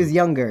he? Because he was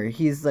younger.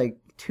 He's like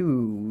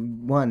 2,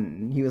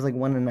 1. He was like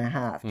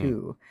 1.5,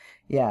 2.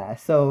 Yeah.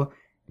 So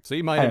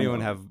you might I don't even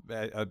know.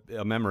 have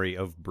a memory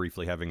of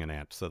briefly having an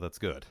aunt, so that's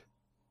good.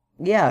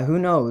 yeah, who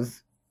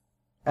knows?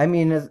 I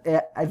mean,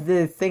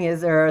 the thing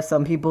is, there are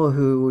some people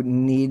who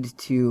need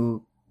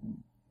to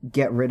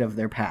get rid of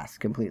their past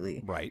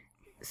completely. Right.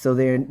 So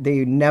they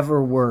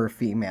never were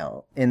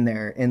female in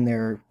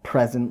their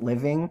present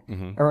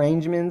living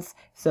arrangements.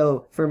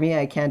 So for me,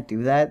 I can't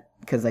do that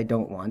because I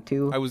don't want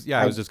to. I was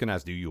just going to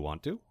ask, do you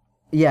want to?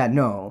 Yeah,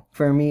 no.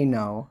 For me,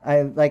 no.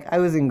 I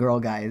was in Girl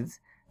Guides.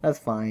 That's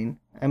fine.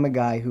 I'm a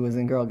guy who was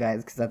in Girl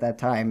Guides because at that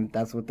time,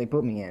 that's what they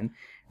put me in,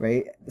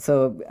 right?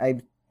 So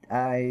I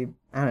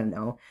don't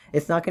know.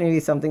 It's not going to be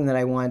something that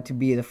I want to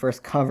be the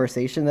first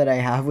conversation that I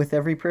have with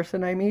every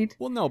person I meet.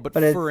 Well, no, but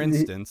But for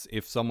instance,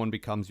 if someone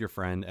becomes your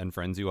friend and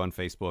friends you on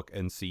Facebook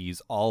and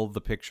sees all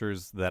the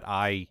pictures that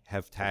I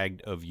have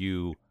tagged of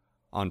you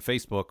on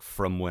Facebook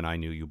from when I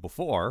knew you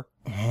before,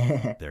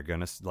 they're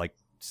going to like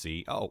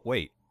see, oh,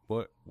 wait,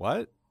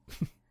 what?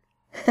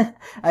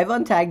 I've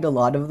untagged a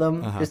lot of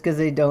them just because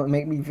they don't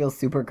make me feel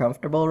super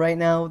comfortable right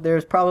now.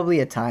 There's probably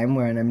a time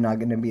when I'm not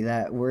going to be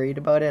that worried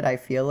about it, I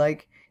feel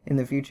like, in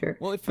the future.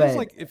 Well, it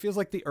feels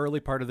like the early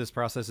part of this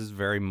process is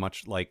very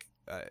much like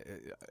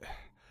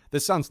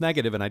this sounds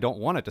negative, and I don't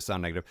want it to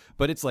sound negative,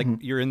 but it's like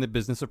you're in the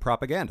business of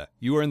propaganda.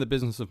 You are in the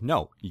business of,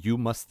 no, you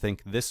must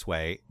think this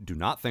way. Do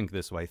not think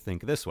this way.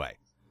 Think this way.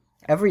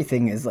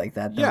 Everything is like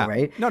that, though,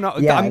 right? No.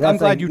 Yeah, I'm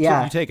glad like, you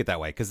take it that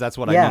way, because that's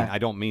what I mean. I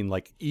don't mean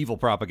like evil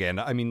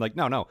propaganda. I mean like,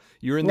 no.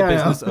 You're in the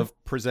business of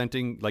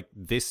presenting like,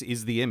 this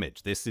is the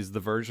image. This is the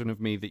version of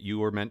me that you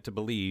were meant to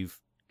believe,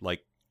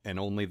 like, and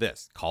only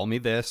this. Call me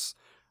this.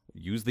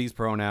 Use these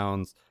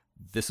pronouns.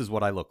 This is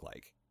what I look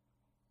like.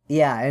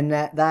 Yeah, and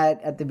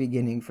that at the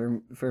beginning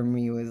for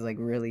me was like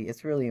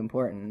it's really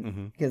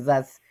important because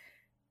that's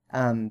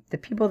the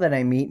people that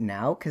I meet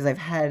now, because I've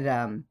had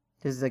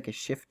there's like a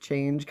shift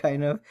change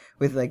kind of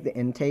with like the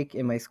intake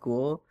in my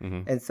school,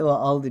 and so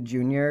all the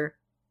junior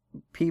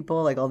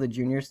people, like all the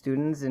junior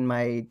students in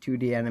my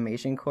 2D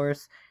animation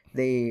course,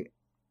 they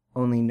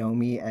only know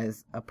me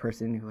as a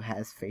person who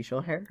has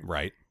facial hair.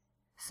 Right.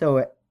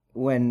 So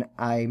when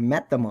I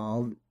met them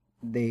all,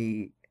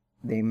 they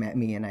met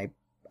me, and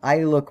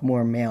I look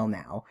more male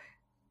now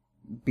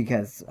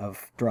because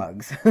of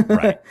drugs.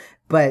 Right.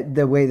 But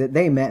the way that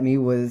they met me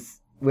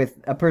was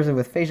with a person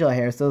with facial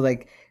hair. So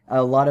like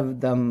a lot of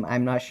them,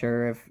 I'm not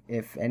sure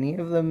if any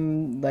of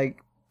them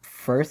like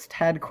first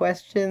had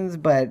questions,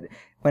 but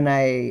when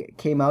I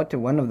came out to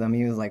one of them,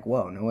 he was like,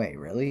 "Whoa, no way,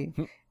 really?"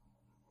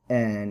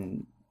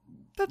 And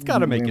that's got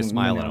to make you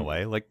smile in a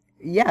way. Like,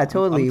 yeah,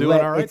 totally. I'm doing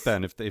all right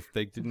then. If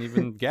they didn't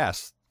even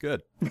guess,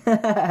 good.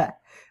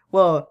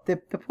 Well, the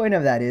point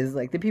of that is,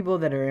 like, the people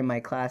that are in my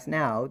class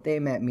now, they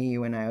met me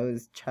when I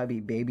was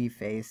chubby,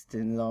 baby-faced,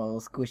 and all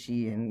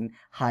squishy and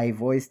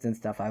high-voiced and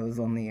stuff. I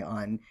was only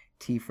on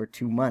T for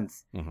 2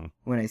 months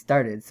when I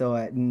started,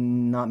 so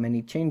not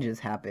many changes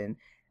happened.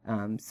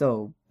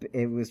 So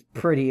it was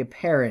pretty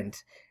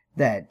apparent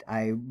that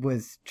I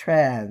was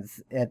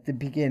trans at the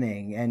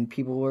beginning, and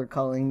people were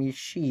calling me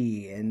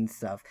she and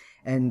stuff.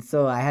 And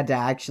so I had to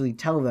actually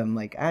tell them,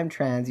 like, I'm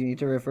trans, you need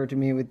to refer to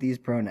me with these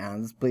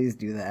pronouns. Please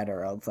do that,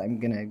 or else I'm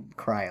gonna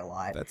cry a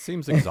lot. That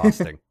seems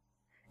exhausting.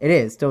 It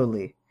is,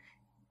 totally.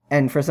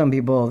 And for some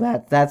people,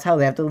 that's how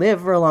they have to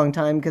live for a long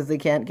time, because they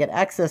can't get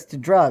access to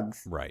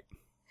drugs. Right.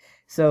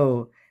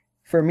 So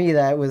for me,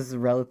 that was a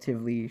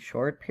relatively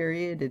short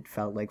period. It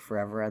felt like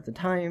forever at the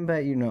time,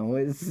 but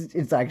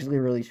it's actually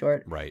really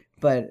short. Right.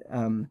 But I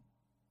don't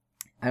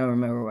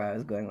remember where I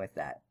was going with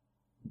that.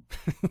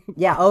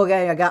 Yeah.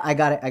 Okay. I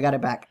got it. I got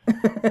it back.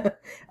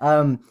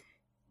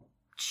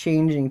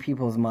 Changing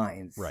people's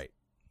minds. Right.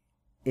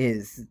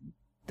 Is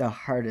the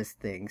hardest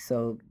thing.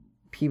 So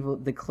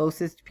the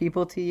closest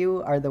people to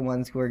you are the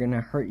ones who are going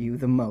to hurt you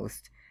the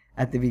most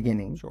at the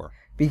beginning. Sure.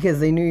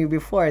 Because they knew you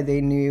before. They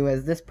knew you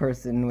as this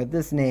person with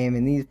this name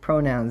and these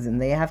pronouns,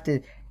 and they have to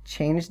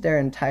change their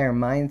entire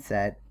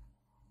mindset.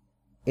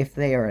 If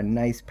they are a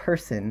nice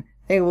person,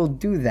 they will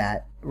do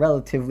that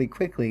relatively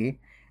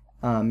quickly.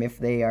 If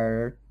they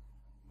are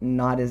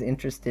not as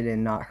interested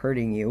in not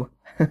hurting you,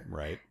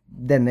 right,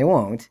 then they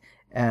won't.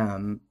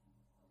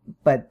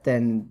 But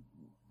then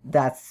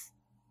that's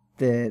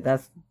the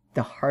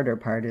harder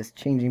part, is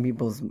changing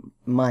people's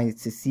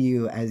minds to see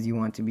you as you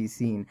want to be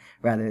seen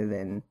rather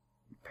than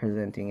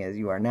presenting as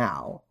you are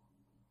now.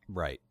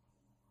 Right.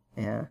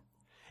 Yeah.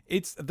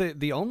 It's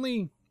the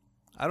only,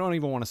 I don't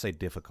even want to say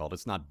difficult.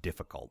 It's not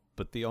difficult,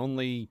 but the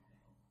only,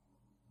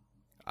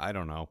 I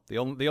don't know. The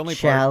only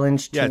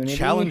challenge. Yeah,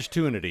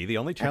 challenge-tunity. The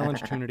only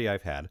challenge-tunity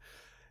I've had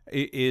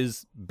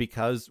is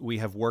because we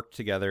have worked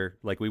together.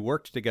 Like, we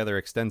worked together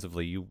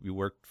extensively. You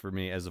worked for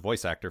me as a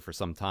voice actor for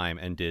some time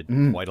and did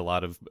quite a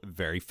lot of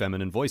very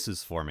feminine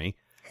voices for me.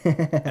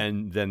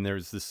 And then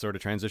there's this sort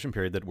of transition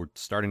period that we're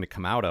starting to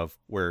come out of,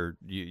 where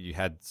you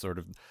had sort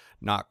of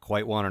not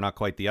quite one or not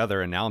quite the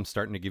other, and now I'm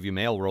starting to give you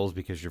male roles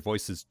because your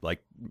voice is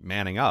like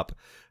manning up.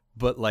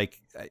 But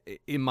like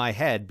in my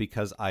head,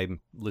 because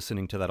I'm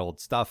listening to that old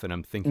stuff and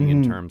I'm thinking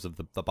in terms of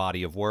the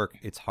body of work,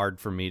 it's hard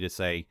for me to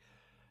say,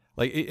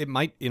 like, it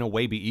might in a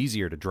way be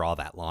easier to draw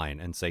that line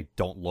and say,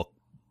 don't look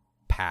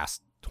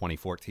past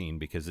 2014,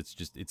 because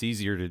it's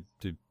easier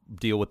to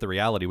deal with the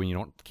reality when you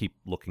don't keep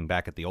looking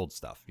back at the old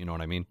stuff. You know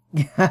what I mean?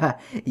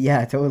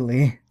 Yeah,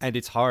 totally. And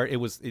it's hard.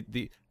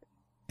 It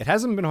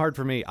hasn't been hard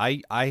for me.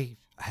 I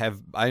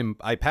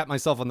pat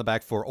myself on the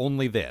back for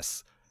only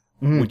this,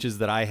 which is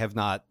that I have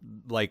not,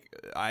 like,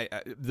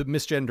 the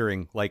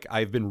misgendering, like,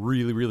 I've been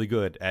really, really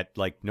good at,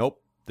 like,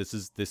 nope, this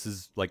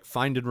is like,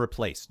 find and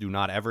replace. Do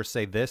not ever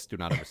say this. Do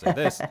not ever say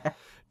this.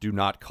 Do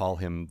not call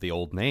him the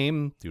old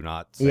name. Do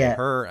not say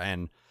her.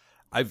 And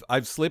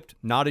I've slipped,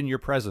 not in your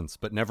presence,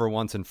 but never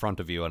once in front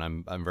of you, and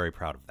I'm very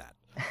proud of that.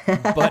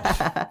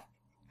 But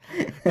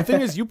the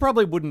thing is, you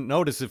probably wouldn't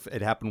notice if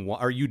it happened,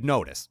 or you'd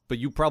notice, but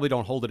you probably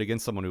don't hold it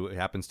against someone who it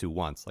happens to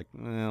once. Like,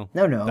 well,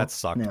 no, that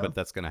sucked, but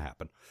that's going to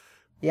happen.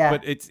 Yeah.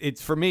 But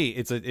it's for me,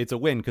 it's a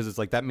win because it's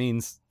like that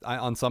means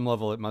on some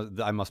level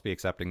I must be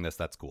accepting this.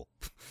 That's cool.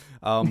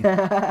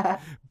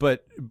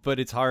 But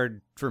it's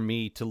hard for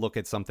me to look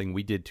at something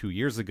we did 2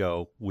 years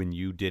ago when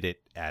you did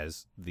it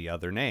as the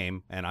other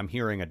name, and I'm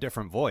hearing a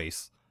different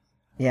voice.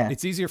 Yeah.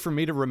 It's easier for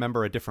me to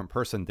remember a different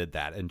person did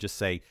that and just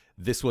say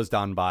this was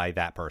done by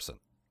that person.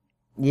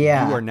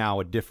 Yeah. You are now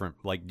a different,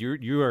 like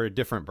you are a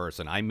different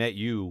person. I met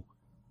you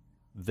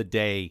the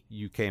day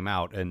you came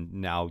out, and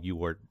now you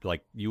were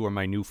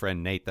my new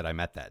friend Nate that I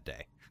met that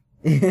day.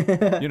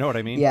 You know what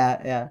I mean?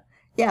 Yeah.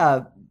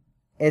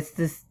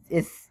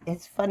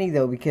 It's funny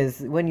though, because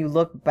when you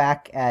look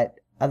back at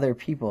other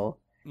people,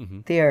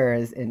 they are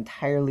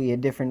entirely a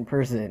different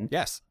person.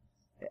 Yes.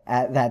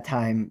 At that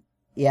time.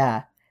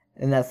 Yeah.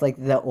 And that's like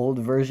the old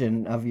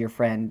version of your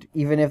friend,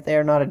 even if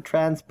they're not a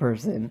trans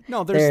person.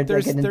 No, there's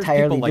like an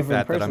entirely people like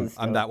different that person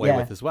I'm that way yeah.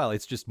 with as well.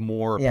 It's just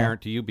more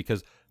apparent to you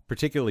because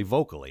particularly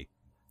vocally.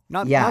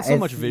 Not so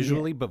much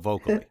visually, but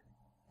vocally.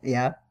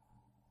 Yeah.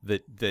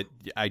 That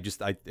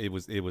it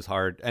was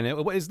hard, and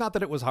it's not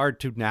that it was hard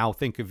to now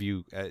think of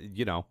you,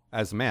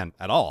 as a man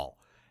at all.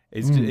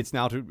 It's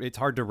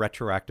hard to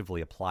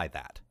retroactively apply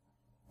that.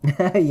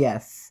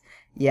 Yes.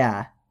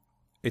 Yeah.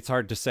 It's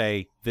hard to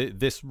say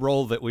this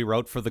role that we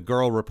wrote for the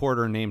girl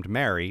reporter named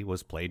Mary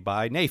was played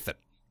by Nathan.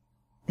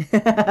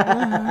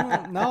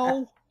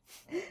 No.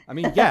 I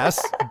mean,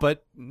 yes,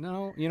 but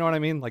no. You know what I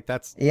mean? Like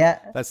that's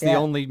the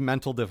only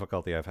mental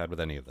difficulty I've had with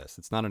any of this.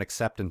 It's not an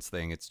acceptance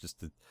thing. It's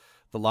just the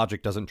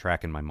logic doesn't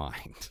track in my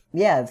mind.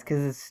 Yeah, it's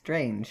because it's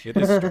strange. It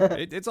is.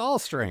 It's all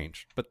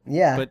strange. But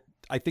But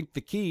I think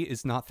the key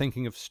is not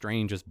thinking of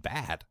strange as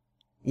bad.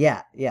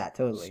 Yeah,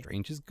 totally.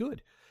 Strange is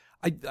good.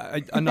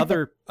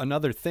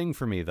 Another thing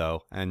for me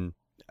though, and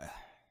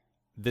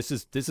this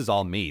is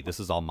all me.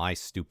 This is all my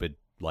stupid,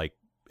 like,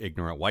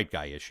 ignorant white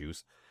guy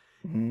issues.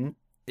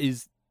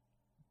 Is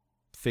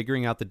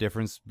figuring out the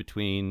difference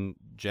between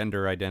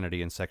gender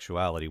identity and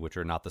sexuality, which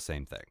are not the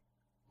same thing.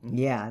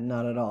 Yeah,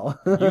 not at all.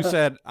 You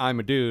said I'm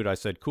a dude. I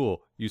said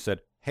cool. You said,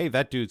 hey,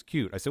 that dude's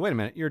cute. I said, wait a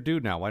minute, you're a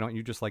dude now. Why don't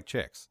you just like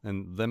chicks?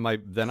 And then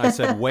I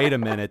said, wait a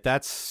minute,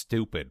 that's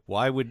stupid.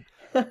 Why would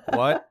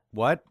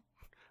what?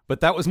 But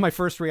that was my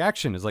first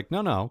reaction. Is like,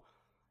 no,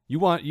 you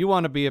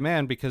want to be a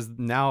man because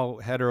now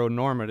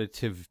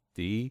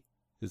heteronormativity,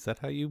 is that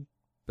how you?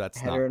 That's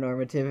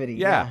heteronormativity.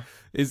 Yeah,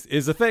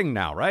 is a thing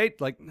now, right?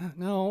 Like,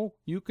 no,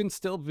 you can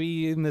still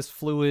be in this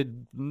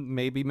fluid,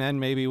 maybe men,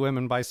 maybe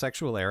women,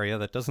 bisexual area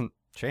that doesn't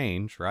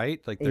change, right?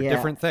 Like they're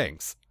different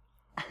things.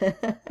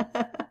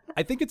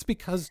 I think it's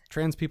because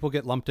trans people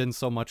get lumped in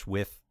so much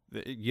with,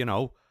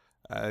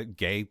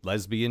 gay,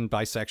 lesbian,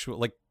 bisexual,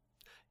 like.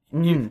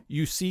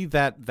 You see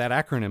that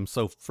acronym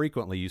so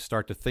frequently, you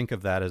start to think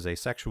of that as a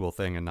sexual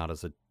thing and not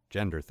as a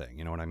gender thing.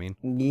 You know what I mean?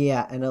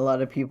 Yeah, and a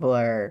lot of people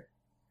are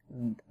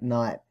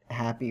not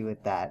happy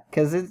with that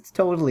because it's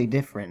totally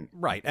different.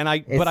 Right, and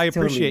I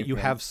appreciate you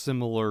have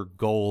similar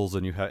goals,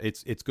 and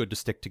it's good to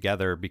stick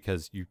together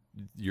because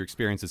your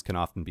experiences can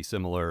often be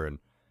similar and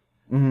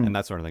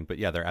that sort of thing. But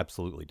yeah, they're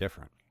absolutely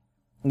different.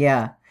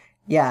 Yeah,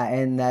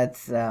 and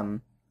that's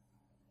a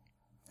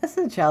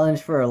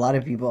challenge for a lot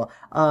of people.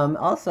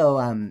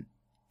 Also,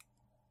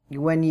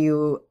 when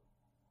you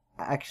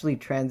actually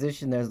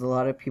transition, there's a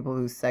lot of people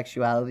whose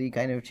sexuality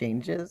kind of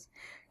changes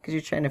because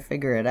you're trying to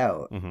figure it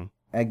out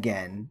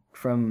again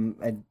from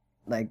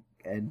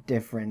a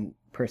different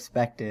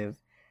perspective.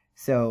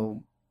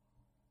 So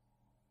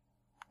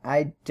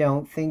I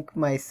don't think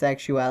my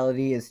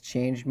sexuality has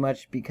changed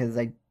much because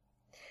I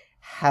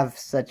have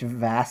such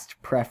vast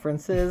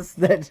preferences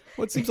that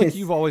well, it seems like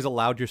you've always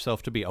allowed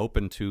yourself to be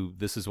open to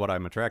this is what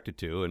I'm attracted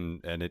to,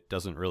 and it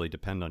doesn't really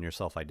depend on your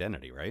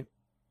self-identity, right?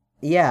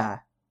 Yeah.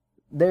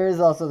 There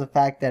is also the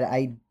fact that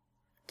I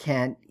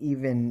can't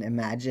even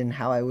imagine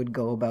how I would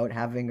go about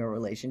having a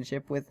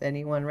relationship with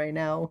anyone right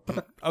now.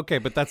 Okay,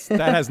 but that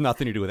has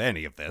nothing to do with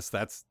any of this.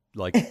 That's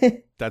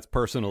that's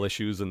personal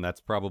issues, and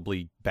that's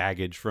probably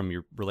baggage from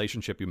your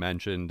relationship you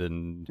mentioned.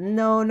 And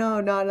no,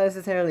 not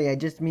necessarily. I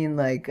just mean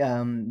like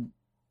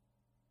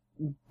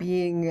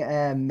being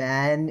a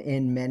man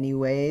in many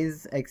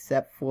ways,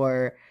 except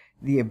for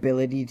the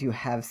ability to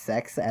have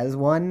sex as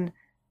one.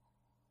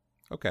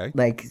 Okay.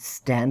 Like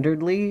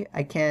standardly,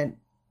 I can't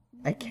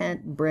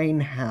brain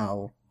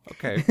how.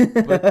 Okay,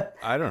 but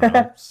I don't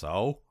know.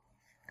 So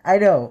I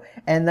know,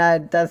 and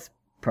that's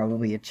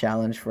probably a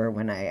challenge for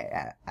when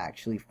I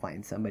actually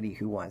find somebody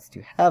who wants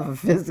to have a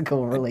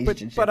physical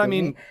relationship. But I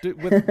mean,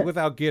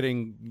 without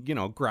getting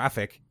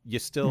graphic, you're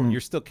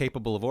still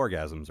capable of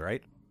orgasms,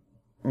 right?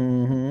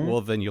 Mm-hmm.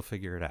 Well, then you'll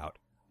figure it out.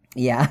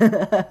 Yeah.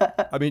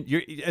 I mean,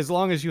 as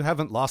long as you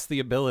haven't lost the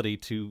ability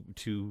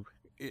to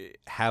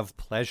have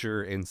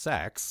pleasure in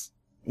sex,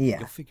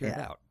 you'll figure it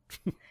out.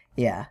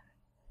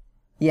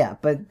 Yeah,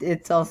 but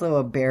it's also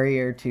a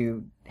barrier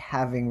to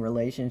having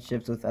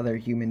relationships with other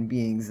human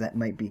beings that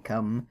might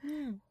become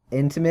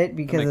intimate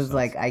because it's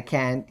like I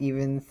can't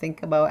even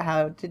think about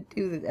how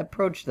to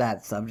approach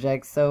that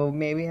subject, so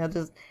maybe I'll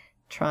just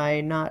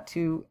try not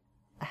to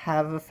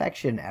have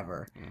affection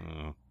ever.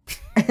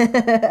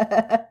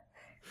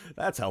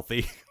 That's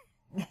healthy.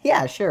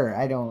 Yeah, sure.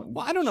 I don't.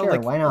 Well, I don't know. Sure,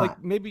 Like, why not?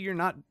 like maybe you're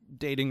not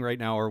dating right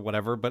now or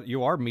whatever, but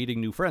you are meeting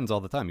new friends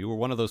all the time. You were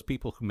one of those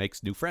people who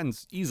makes new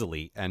friends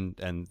easily, and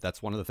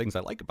that's one of the things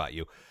I like about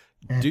you.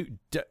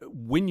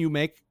 When you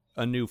make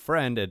a new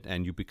friend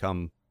and you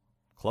become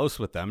close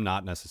with them,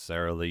 not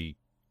necessarily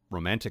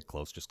romantic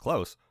close, just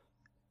close,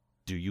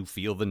 do you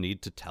feel the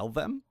need to tell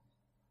them?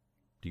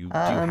 Do you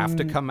have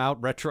to come out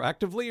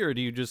retroactively, or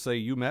do you just say,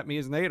 you met me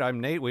as Nate,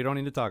 I'm Nate, we don't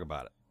need to talk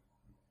about it?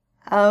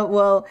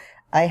 Well,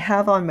 I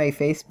have on my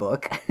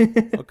Facebook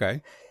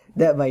Okay.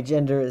 that my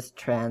gender is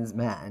trans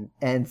man.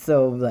 And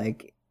so,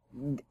 like,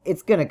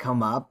 it's going to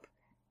come up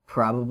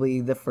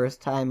probably the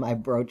first time I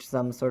broach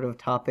some sort of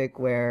topic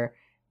where,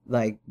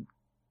 like,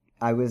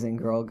 I was in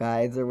Girl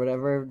Guides or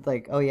whatever.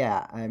 Like, oh,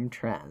 yeah, I'm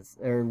trans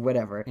or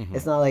whatever. Mhm.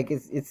 It's not like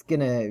it's going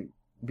to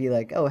be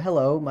like, oh,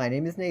 hello, my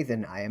name is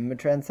Nathan. I am a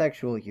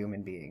transsexual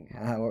human being.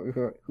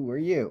 Who are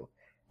you?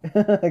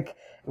 Like,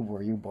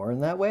 were you born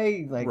that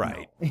way? Like,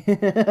 Right.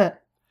 no.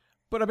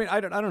 But I mean, I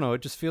don't know.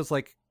 It just feels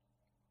like,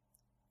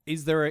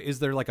 is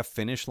there like a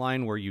finish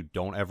line where you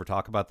don't ever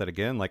talk about that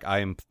again? Like,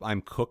 I'm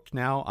cooked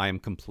now. I am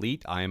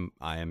complete. I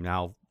am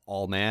now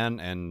all man,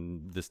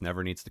 and this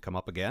never needs to come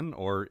up again.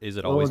 Or is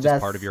it always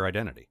just part of your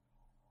identity?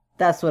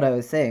 That's what I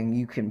was saying.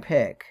 You can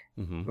pick,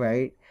 Mm-hmm.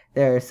 right?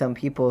 There are some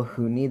people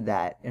who need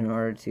that in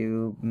order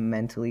to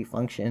mentally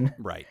function.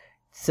 Right.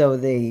 So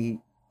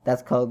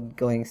that's called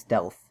going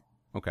stealth,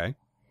 Okay.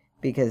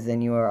 because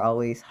then you are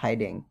always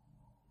hiding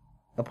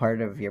a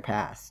part of your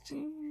past.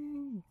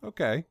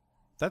 Okay.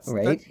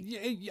 Right?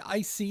 Yeah,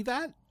 I see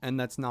that, and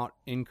that's not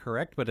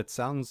incorrect, but it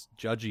sounds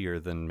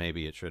judgier than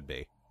maybe it should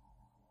be.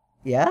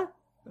 Yeah?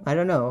 I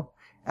don't know.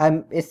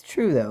 It's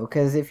true though,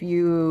 because if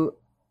you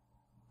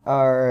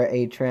are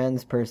a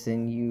trans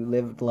person, you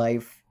lived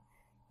life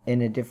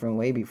in a different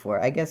way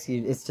before. I guess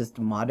it's just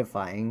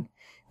modifying,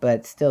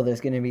 but still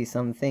there's going to be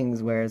some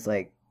things where it's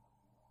like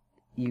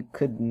you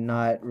could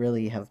not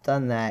really have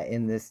done that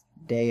in this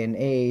day and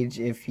age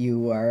if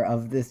you are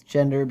of this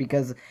gender,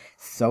 because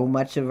so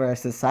much of our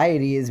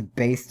society is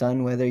based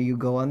on whether you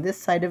go on this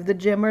side of the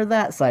gym or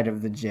that side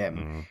of the gym.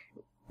 Mm-hmm.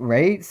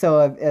 Right?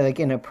 So, like,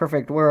 in a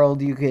perfect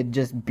world, you could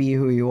just be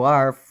who you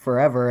are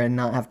forever and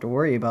not have to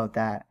worry about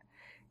that.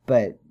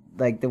 But,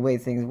 like, the way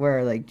things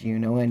were, like, do you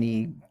know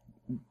any,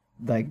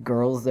 like,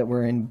 girls that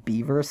were in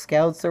Beaver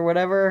Scouts or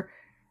whatever?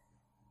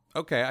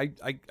 Okay,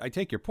 I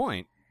take your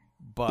point,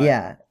 but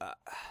Yeah.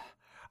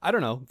 I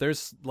don't know.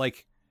 There's,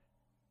 like,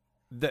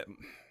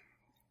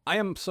 I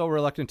am so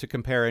reluctant to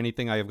compare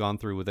anything I have gone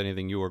through with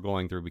anything you are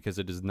going through, because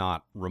it is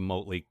not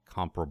remotely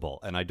comparable,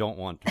 and I don't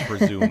want to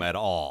presume at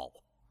all.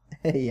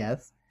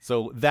 Yes.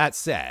 So that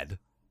said,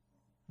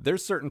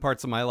 there's certain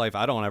parts of my life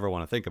I don't ever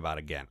want to think about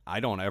again. I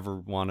don't ever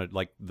want to,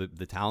 like,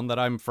 the town that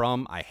I'm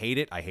from, I hate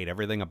it. I hate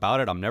everything about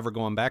it. I'm never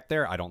going back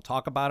there. I don't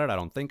talk about it. I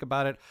don't think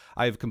about it.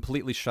 I've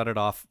completely shut it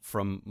off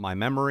from my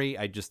memory.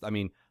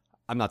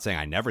 I'm not saying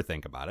I never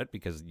think about it,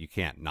 because you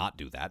can't not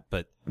do that,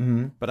 but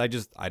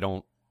I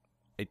don't,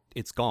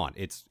 it's gone.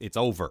 It's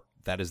over.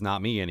 That is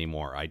not me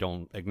anymore. I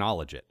don't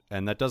acknowledge it.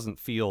 And that doesn't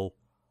feel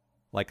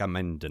like I'm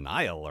in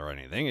denial or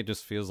anything. It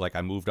just feels like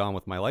I moved on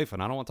with my life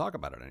and I don't want to talk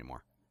about it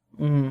anymore.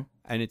 Mm-hmm.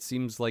 And it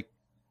seems like,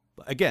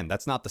 again,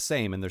 that's not the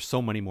same, and there's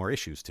so many more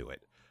issues to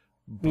it.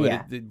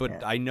 But Yeah.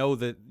 I know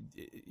that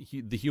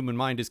the human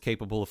mind is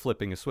capable of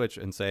flipping a switch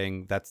and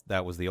saying,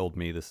 that was the old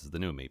me, this is the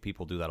new me.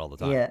 People do that all the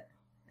time.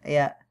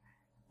 Yeah,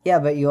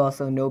 but you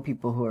also know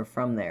people who are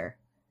from there,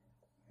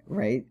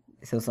 right?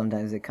 So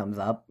sometimes it comes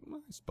up. I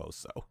suppose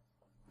so.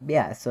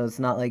 Yeah, so it's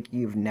not like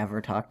you've never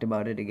talked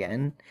about it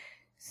again.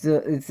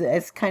 So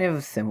it's kind of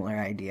a similar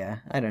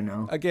idea. I don't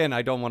know. Again,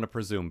 I don't want to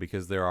presume,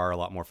 because there are a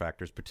lot more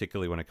factors,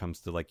 particularly when it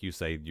comes to, like you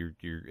say,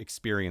 your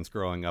experience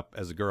growing up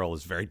as a girl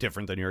is very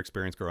different than your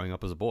experience growing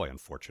up as a boy,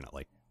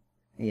 unfortunately.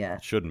 Yeah.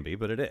 It shouldn't be,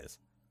 but it is.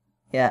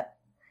 Yeah.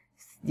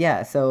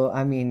 Yeah, so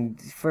I mean,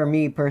 for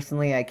me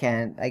personally, I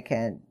can't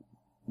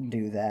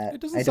do that.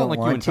 It doesn't I sound don't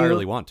like you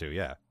entirely want to,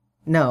 yeah.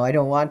 No, I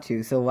don't want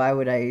to. So why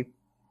would I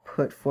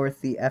put forth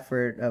the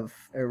effort of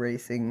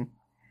erasing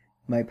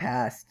my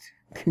past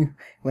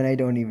when I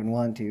don't even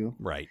want to?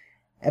 Right.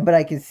 But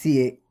I can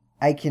see it.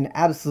 I can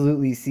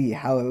absolutely see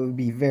how it would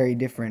be very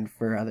different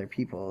for other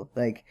people.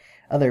 Like,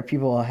 other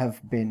people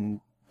have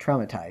been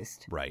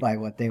traumatized by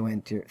what they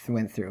went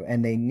through,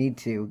 and they need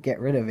to get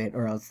rid of it,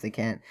 or else they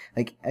can't,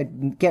 like,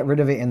 get rid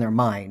of it in their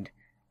mind,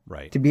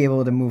 right, to be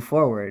able to move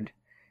forward,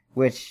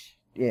 which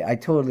I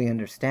totally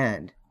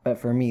understand. But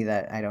for me,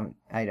 that I don't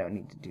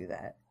need to do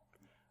that.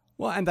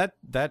 Well, and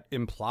that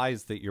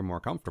implies that you're more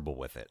comfortable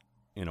with it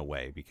in a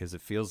way, because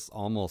it feels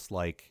almost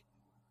like,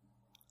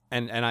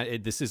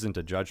 this isn't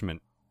a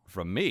judgment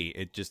from me.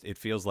 It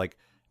feels like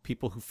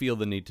people who feel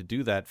the need to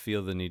do that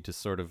feel the need to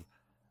sort of,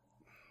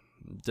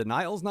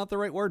 denial's not the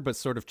right word, but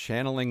sort of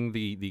channeling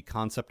the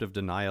concept of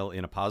denial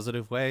in a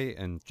positive way,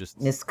 and just,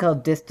 it's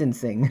called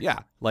distancing. Yeah,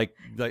 like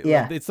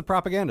yeah. It's the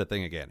propaganda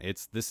thing again.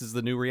 This is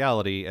the new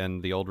reality,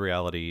 and the old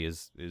reality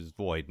is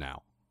void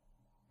now.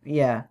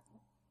 Yeah.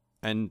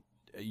 And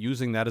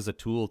using that as a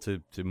tool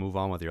to move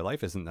on with your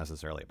life isn't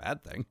necessarily a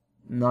bad thing.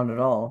 Not at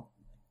all.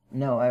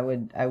 No, I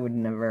would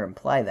never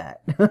imply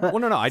that. Well,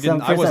 no, I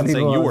didn't. I wasn't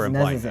saying you were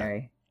implying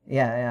that.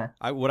 Yeah.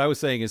 What I was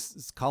saying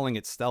is calling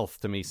it stealth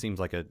to me seems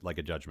like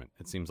a judgment.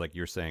 It seems like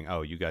you're saying,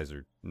 oh, you guys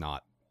are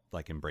not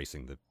like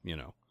embracing the,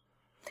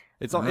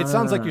 it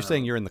sounds like you're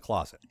saying you're in the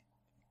closet.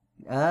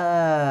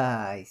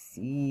 I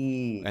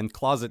see. And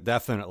closet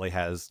definitely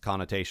has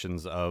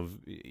connotations of,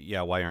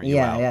 why aren't you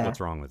out? Yeah. What's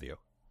wrong with you?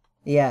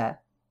 Yeah.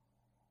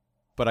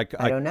 But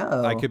I don't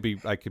know. I could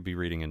be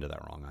reading into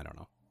that wrong. I don't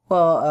know.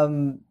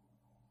 Well,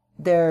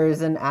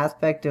 there's an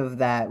aspect of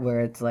that where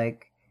it's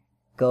like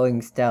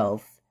going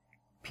stealth.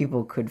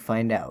 People could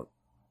find out,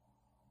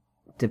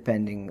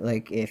 depending,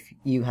 like if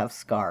you have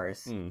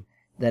scars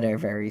that are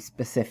very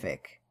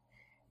specific,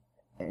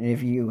 and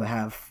if you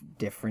have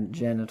different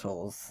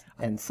genitals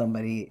and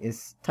somebody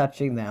is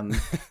touching them,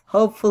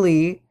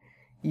 hopefully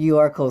you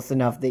are close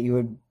enough that you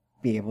would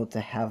be able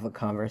to have a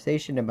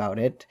conversation about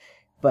it.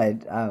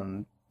 But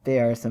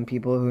there are some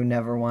people who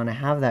never want to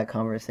have that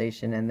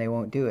conversation and they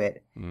won't do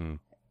it.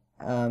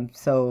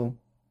 So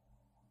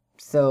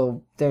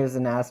there's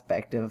an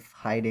aspect of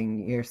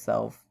hiding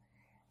yourself.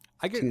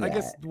 I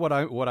guess what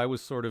I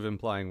was sort of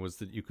implying was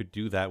that you could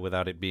do that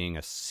without it being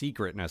a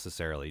secret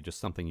necessarily,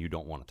 just something you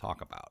don't want to talk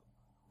about.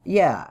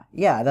 Yeah,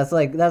 that's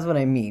what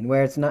I mean.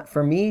 Where it's not,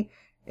 for me,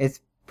 it's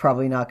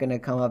probably not going to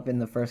come up in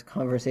the first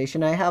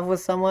conversation I have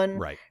with someone.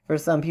 Right. For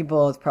some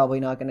people, it's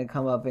probably not going to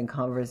come up in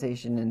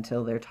conversation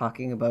until they're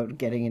talking about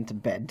getting into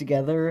bed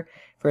together.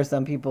 For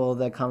some people,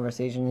 the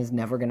conversation is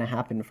never going to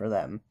happen for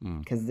them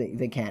because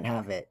they can't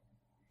have it.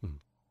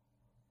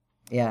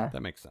 Yeah.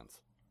 That makes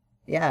sense.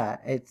 Yeah,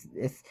 it's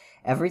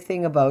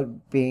everything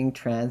about being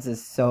trans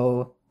is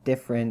so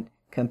different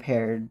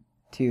compared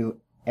to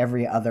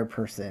every other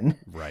person.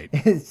 Right.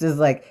 It's just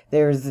like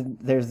there's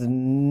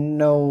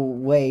no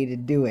way to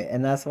do it,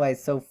 and that's why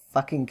it's so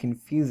fucking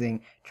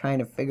confusing trying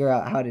to figure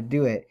out how to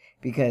do it,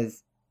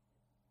 because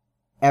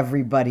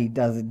everybody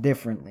does it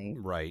differently.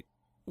 Right.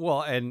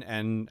 Well,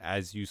 and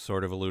as you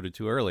sort of alluded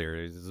to earlier,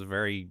 it's a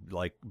very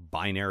like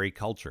binary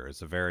culture.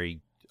 It's a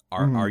very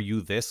are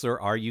you this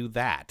or are you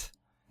that?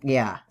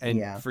 Yeah.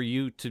 And for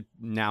you to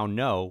now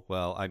know,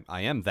 well,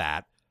 I am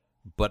that,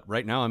 but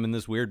right now I'm in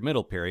this weird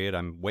middle period.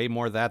 I'm way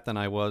more that than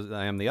I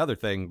am the other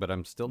thing, but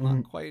I'm still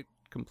not quite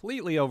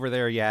completely over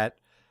there yet.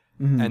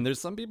 And there's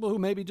some people who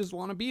maybe just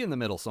want to be in the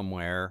middle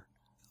somewhere.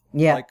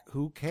 Yeah. Like,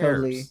 who cares?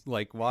 Totally.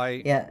 Like,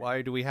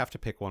 why do we have to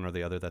pick one or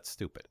the other? That's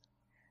stupid.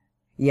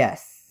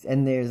 Yes.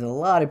 And there's a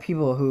lot of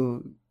people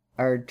who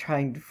are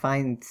trying to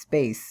find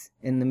space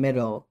in the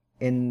middle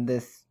in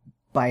this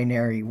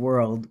binary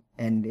world,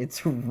 and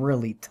it's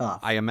really tough.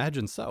 I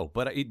imagine so,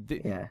 but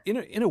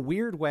in a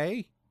weird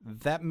way,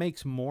 that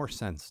makes more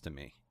sense to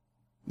me.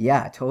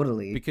 Yeah,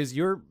 totally. Because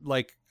you're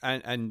like,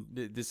 and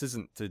this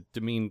isn't to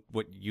demean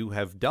what you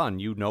have done.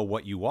 You know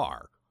what you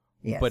are.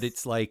 Yes. But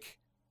it's like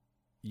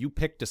you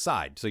picked a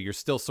side, so you're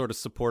still sort of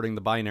supporting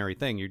the binary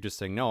thing. You're just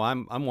saying, no,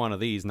 I'm one of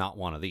these, not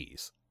one of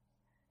these.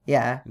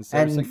 Yeah, and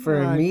saying,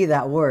 for me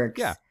that works.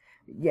 Yeah.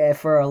 Yeah,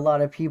 for a lot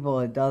of people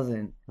it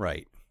doesn't.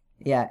 Right.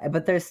 Yeah,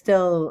 but there's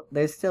still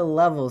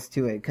levels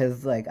to it,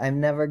 because like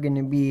I'm never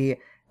gonna be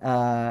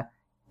a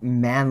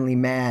manly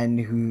man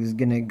who's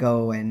gonna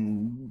go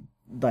and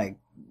like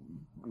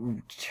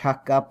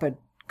chuck up a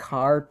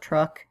car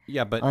truck.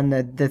 Yeah, but on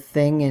the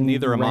thing and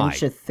neither am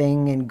wrench I. a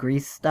thing and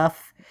grease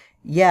stuff.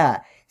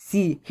 Yeah.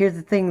 See, here's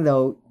the thing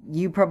though.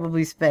 You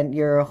probably spent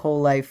your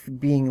whole life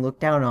being looked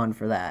down on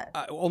for that.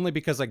 Only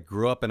because I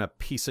grew up in a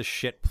piece of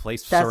shit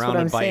place That's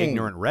surrounded by saying.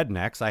 ignorant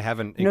rednecks. I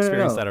haven't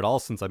experienced that at all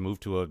since I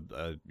moved to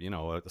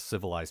a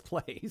civilized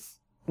place.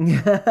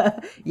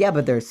 Yeah,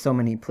 but there's so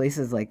many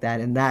places like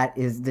that, and that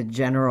is the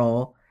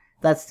general.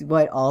 That's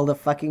what all the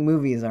fucking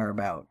movies are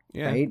about,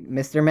 right?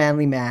 Mr.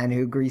 Manly Man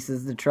who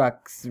greases the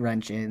trucks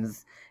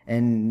wrenches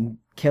and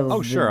kills.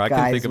 Oh, sure, the I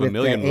guys can think of a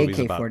million movies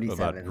AK-47s.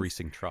 about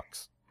greasing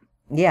trucks.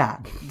 Yeah,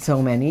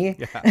 so many.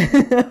 Yeah,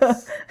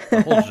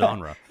 the whole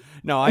genre.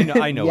 No, I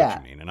know what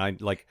you mean, and I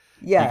like.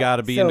 Yeah, you got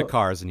to be into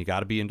cars, and you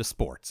got to be into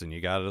sports, and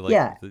you got to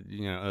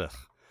ugh.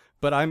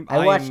 But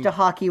I watched a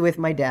hockey with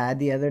my dad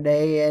the other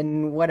day,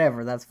 and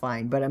whatever, that's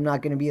fine. But I'm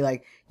not going to be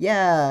like,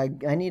 yeah,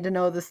 I need to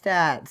know the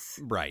stats,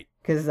 right?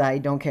 Because I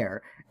don't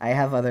care. I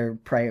have other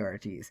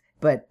priorities.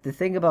 But the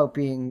thing about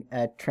being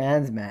a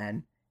trans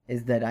man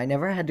is that I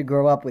never had to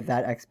grow up with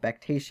that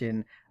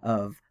expectation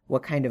of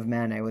what kind of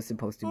man I was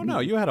supposed to be. Oh, no,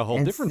 you had a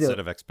whole different set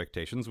of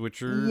expectations,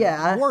 which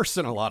are worse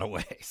in a lot of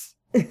ways.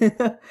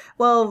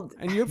 Well,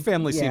 and your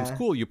family seems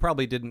cool. You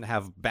probably didn't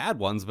have bad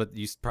ones, but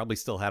you probably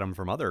still had them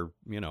from other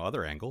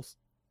angles.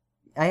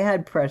 I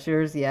had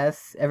pressures,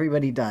 yes.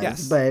 Everybody does.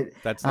 Yes, but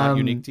that's not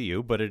unique to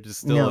you, but it is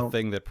still a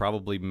thing that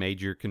probably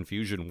made your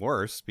confusion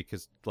worse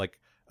because, like,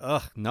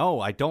 no,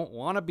 I don't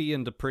want to be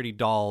into pretty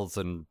dolls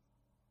and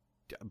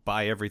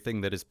buy everything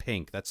that is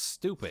pink. That's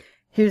stupid.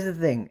 Here's the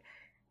thing.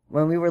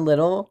 When we were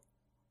little,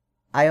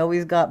 I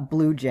always got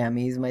blue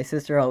jammies. My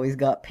sister always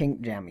got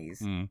pink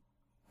jammies.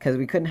 Because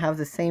we couldn't have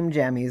the same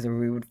jammies or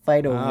we would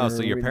fight over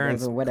so your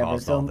parents or whatever.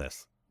 caused all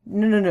this.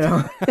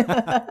 No.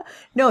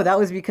 No, that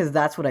was because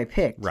that's what I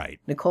picked. Right.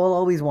 Nicole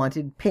always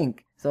wanted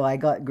pink, so I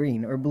got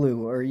green or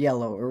blue or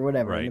yellow or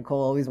whatever. Right.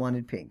 Nicole always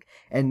wanted pink.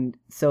 And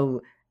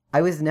so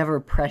I was never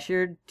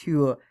pressured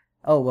to,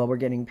 oh, well, we're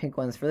getting pink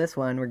ones for this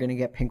one. We're going to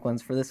get pink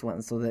ones for this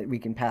one so that we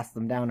can pass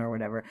them down or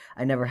whatever.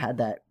 I never had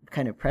that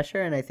kind of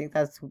pressure. And I think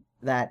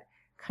that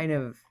kind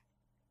of,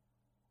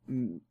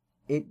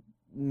 it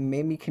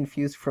made me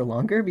confused for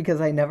longer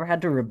because I never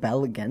had to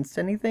rebel against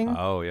anything.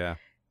 Oh, yeah.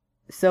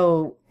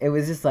 So it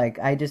was just like,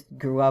 I just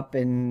grew up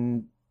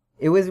and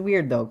it was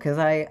weird though, because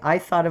I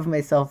thought of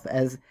myself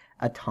as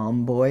a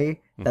tomboy.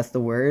 That's the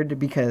word,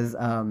 because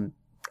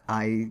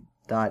I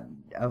thought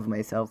of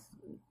myself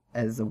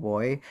as a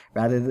boy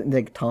rather than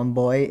like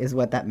tomboy is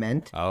what that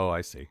meant. Oh,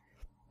 I see.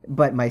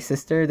 But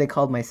they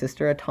called my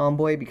sister a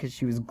tomboy because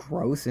she was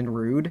gross and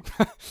rude.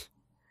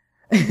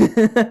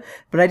 But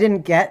I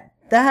didn't get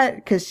that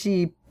because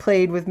she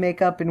played with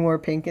makeup and wore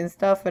pink and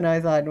stuff, and I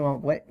thought, well,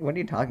 what are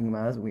you talking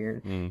about? That's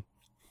weird.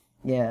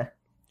 Yeah.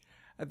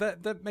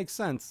 That makes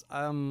sense.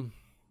 I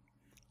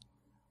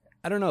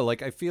don't know.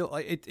 Like, I feel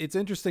like it's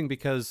interesting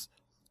because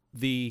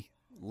the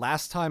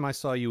last time I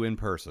saw you in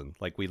person,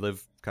 like we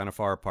live kind of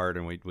far apart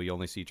and we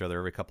only see each other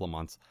every couple of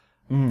months.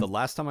 The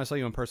last time I saw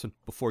you in person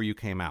before you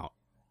came out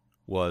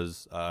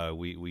was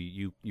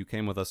you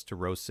came with us to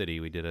Rose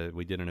City. We did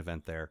an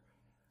event there.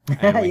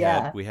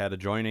 And we had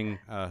adjoining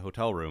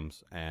hotel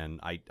rooms, and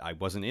I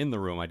wasn't in the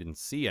room. I didn't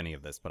see any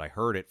of this, but I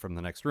heard it from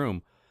the next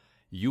room.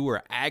 You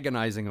were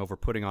agonizing over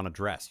putting on a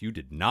dress. You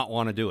did not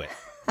want to do it.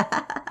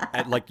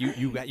 And like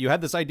you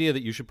had this idea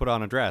that you should put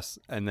on a dress,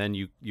 and then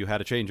you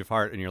had a change of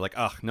heart, and you're like,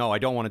 ugh, no, I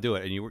don't want to do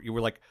it. And you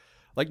were like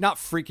not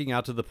freaking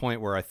out to the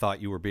point where I thought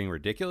you were being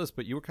ridiculous,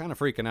 but you were kind of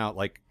freaking out,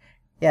 like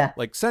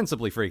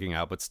sensibly freaking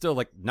out, but still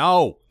like,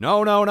 no.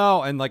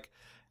 And like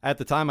at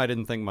the time I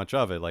didn't think much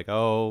of it, like,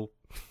 oh,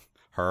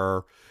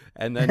 her.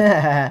 And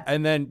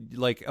then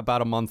like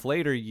about a month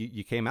later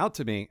you came out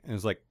to me and it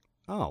was like,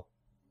 oh,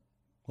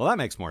 well, that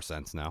makes more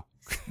sense now.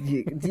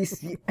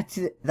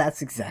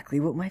 That's exactly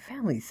what my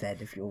family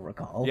said, if you'll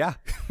recall. Yeah.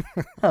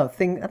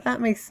 That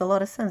makes a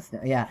lot of sense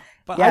now. Yeah.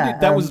 But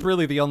that was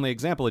really the only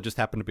example. It just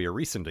happened to be a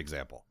recent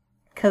example.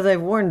 Because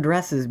I've worn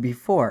dresses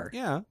before.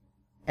 Yeah.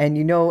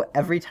 And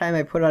every time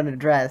I put on a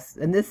dress,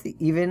 and this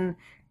even,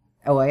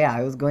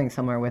 I was going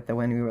somewhere with the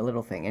when we were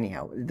little thing.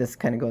 Anyhow, this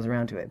kind of goes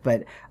around to it.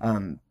 But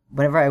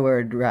whenever I wear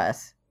a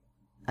dress,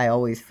 I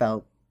always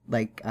felt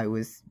like I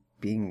was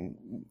being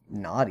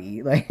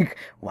naughty. Like,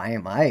 why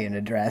am I in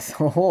a dress?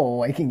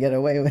 Oh, I can get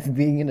away with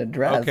being in a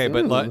dress. Okay,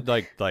 Ooh. but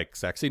like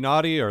sexy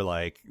naughty, or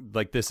like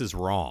this is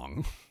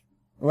wrong.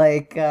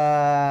 Like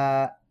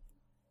it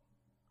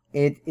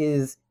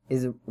is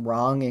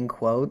wrong in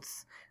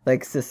quotes.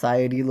 Like,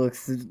 society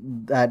looks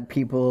at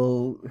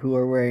people who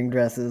are wearing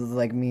dresses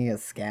like me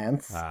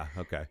askance. Ah,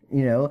 okay.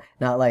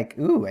 Not like,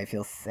 ooh, I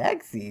feel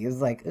sexy.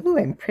 It's like, ooh,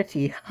 I'm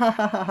pretty. Ha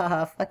ha ha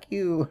ha. Fuck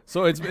you.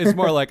 So it's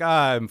more like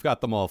I've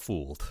got them all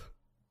fooled.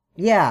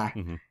 Yeah.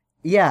 Mm-hmm.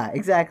 Yeah,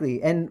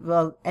 exactly. And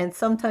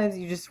sometimes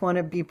you just want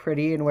to be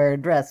pretty and wear a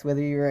dress,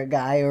 whether you're a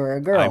guy or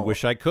a girl. I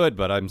wish I could,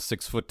 but I'm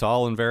 6 foot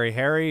tall and very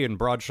hairy and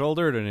broad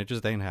shouldered, and it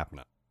just ain't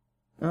happening.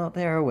 Well,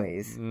 there are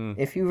ways.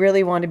 If you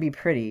really want to be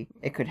pretty,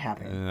 it could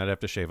happen. And I'd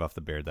have to shave off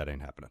the beard. That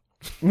ain't happening.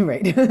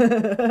 Right.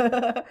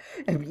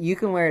 You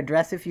can wear a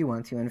dress if you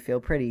want to and feel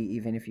pretty,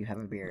 even if you have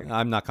a beard.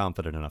 I'm not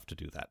confident enough to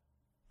do that.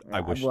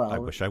 I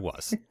wish I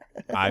was.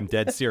 I'm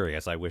dead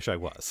serious. I wish I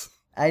was.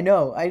 I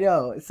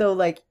know. So,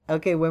 like,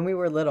 okay, when we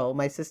were little,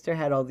 my sister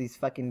had all these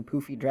fucking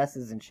poofy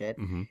dresses and shit,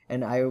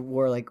 and I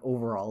wore, like,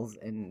 overalls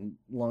and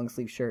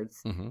long-sleeve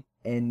shirts.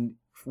 And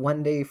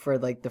one day for,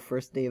 like, the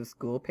first day of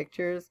school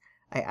pictures,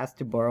 I asked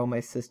to borrow my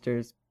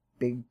sister's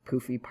big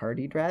poofy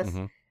party dress,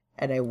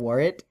 and I wore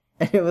it,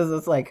 and it was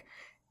just like,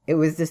 it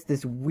was just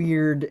this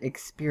weird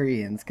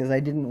experience, because I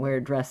didn't wear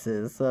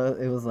dresses, so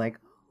it was like,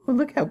 oh,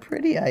 look how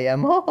pretty I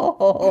am.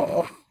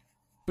 Oh.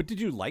 But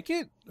did you like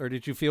it, or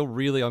did you feel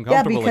really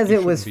uncomfortable? Yeah, because like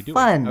it was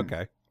fun.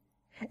 Okay.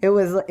 It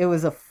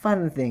was a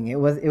fun thing. It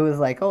was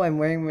like, oh, I'm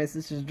wearing my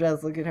sister's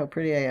dress. Look at how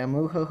pretty I am.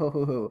 Ooh, ho, ho,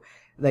 ho, ho.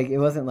 Like, it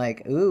wasn't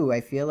like, ooh, I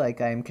feel like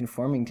I'm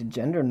conforming to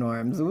gender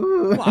norms.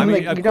 Ooh. Well, I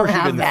mean, like, of course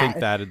you didn't think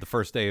that at the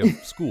first day of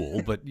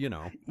school, but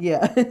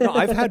Yeah. No,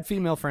 I've had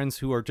female friends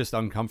who are just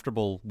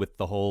uncomfortable with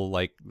the whole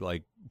like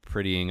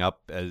prettying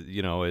up as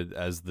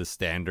as the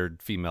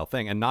standard female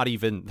thing, and not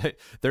even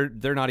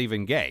they're not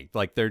even gay.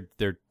 Like they're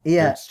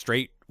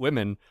straight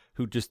women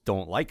who just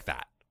don't like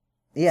that.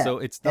 Yeah. So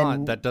it's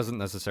not, that doesn't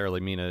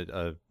necessarily mean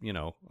a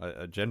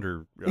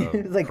gender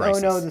it's like,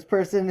 crisis. oh no, this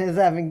person is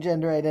having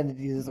gender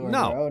identity disorder.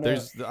 No, oh, no.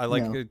 I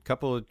like a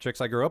couple of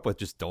chicks I grew up with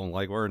just don't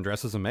like wearing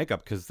dresses and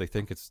makeup because they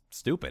think it's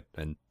stupid,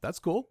 and that's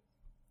cool.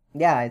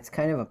 Yeah, it's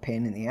kind of a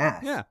pain in the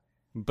ass. Yeah,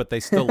 but they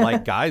still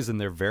like guys,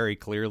 and they're very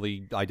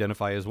clearly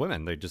identify as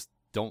women. They just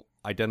don't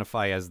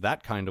identify as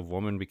that kind of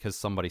woman because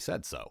somebody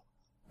said so.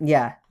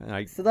 Yeah.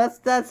 So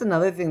that's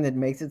another thing that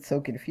makes it so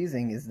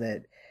confusing, is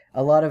that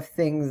a lot of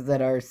things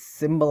that are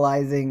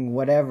symbolizing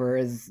whatever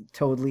is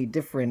totally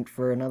different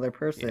for another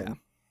person.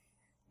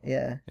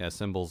 Yeah,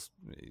 symbols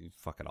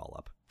fuck it all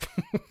up.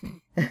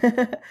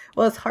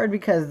 Well, it's hard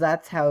because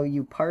that's how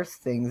you parse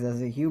things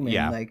as a human.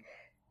 Yeah.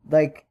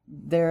 Like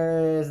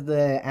there's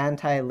the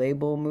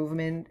anti-label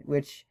movement,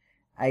 which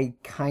I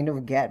kind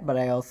of get, but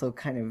I also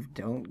kind of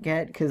don't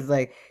get, because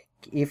like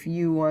if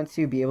you want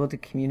to be able to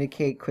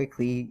communicate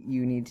quickly,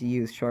 you need to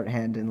use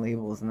shorthand and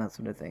labels and that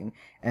sort of thing.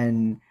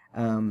 And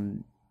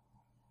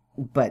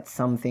but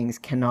some things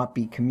cannot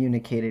be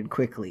communicated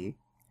quickly.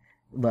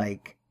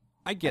 Like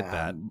I get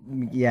that.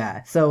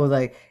 Yeah. So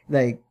like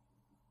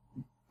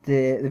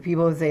the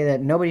people who say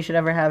that nobody should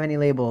ever have any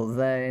labels,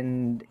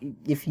 and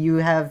if you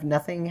have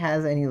nothing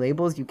has any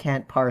labels, you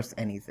can't parse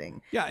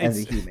anything as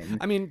a human.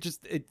 I mean,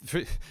 just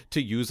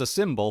to use a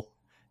symbol,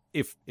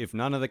 if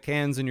none of the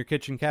cans in your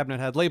kitchen cabinet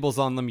had labels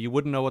on them, you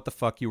wouldn't know what the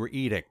fuck you were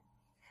eating.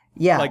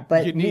 Yeah, like,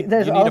 but you need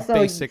also a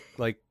basic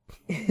like.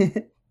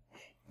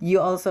 You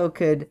also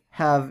could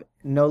have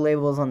no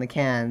labels on the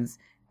cans,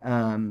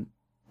 and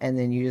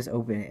then you just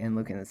open it and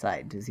look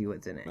inside to see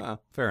what's in it.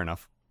 Fair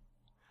enough.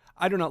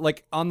 I don't know.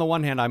 Like, on the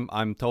one hand,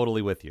 I'm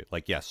totally with you.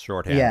 Like, yes,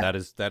 shorthand. Yeah. That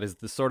is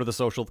the sort of the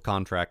social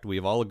contract.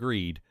 We've all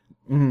agreed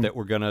that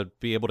we're gonna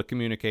be able to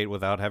communicate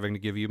without having to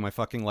give you my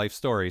fucking life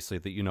story so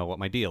that you know what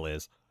my deal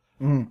is,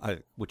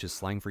 which is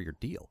slang for your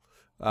deal.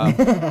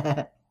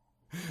 But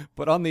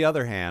on the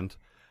other hand,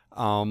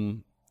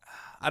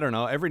 I don't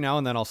know. Every now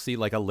and then I'll see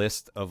like a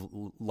list of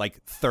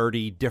like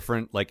 30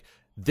 different like,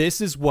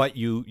 this is what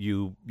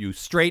you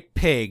straight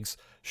pigs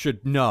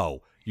should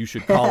know. You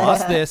should call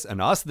us this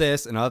and us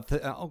this and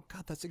oh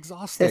God, that's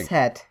exhausting.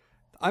 Cishet.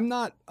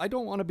 I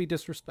don't want to be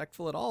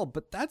disrespectful at all,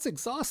 but that's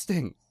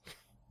exhausting.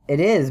 It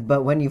is,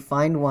 but when you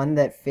find one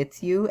that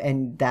fits you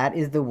and that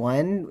is the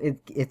one,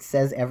 it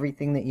says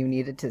everything that you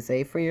needed to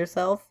say for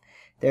yourself.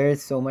 There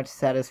is so much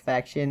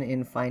satisfaction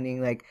in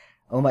finding like,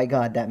 oh my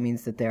God, that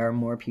means that there are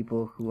more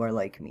people who are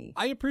like me.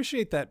 I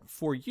appreciate that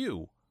for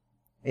you.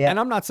 Yeah.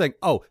 And I'm not saying,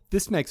 oh,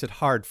 this makes it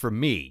hard for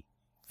me,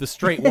 the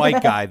straight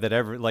white guy that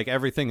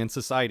everything in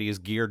society is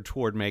geared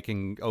toward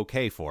making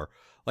okay for.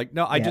 Like,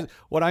 no,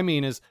 what I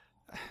mean is,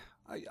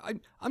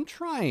 I'm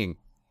trying.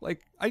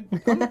 Like,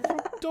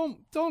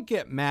 don't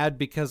get mad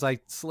because I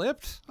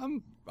slipped.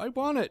 I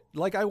want it.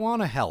 Like, I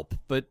want to help,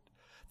 but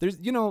there's,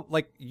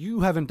 like,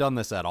 you haven't done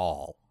this at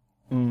all.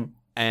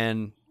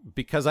 And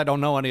because I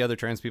don't know any other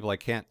trans people, I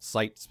can't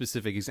cite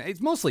specific examples.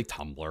 It's mostly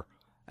Tumblr.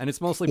 And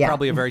it's mostly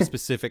probably a very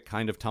specific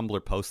kind of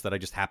Tumblr post that I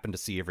just happen to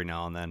see every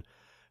now and then.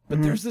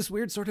 But there's this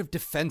weird sort of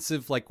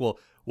defensive, like, well,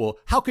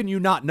 how can you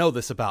not know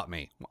this about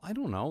me? Well, I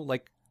don't know.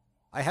 Like,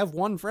 I have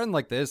one friend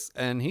like this,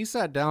 and he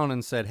sat down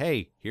and said,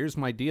 hey, here's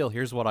my deal.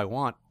 Here's what I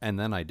want. And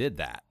then I did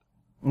that.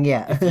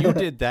 Yeah. If you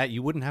did that,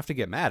 you wouldn't have to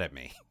get mad at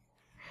me.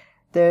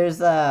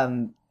 There's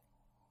a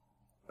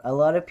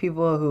lot of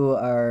people who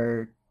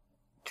are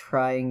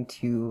trying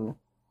to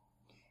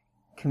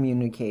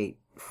communicate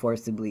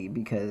forcibly,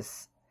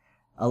 because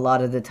a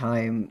lot of the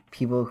time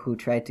people who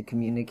try to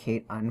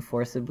communicate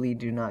unforcibly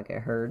do not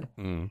get heard.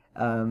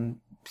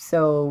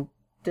 So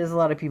there's a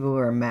lot of people who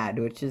are mad,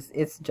 which is,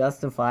 it's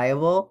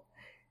justifiable,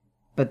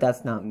 but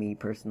that's not me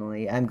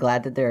personally. I'm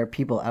glad that there are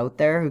people out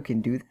there who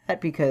can do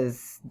that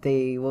because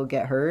they will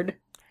get heard.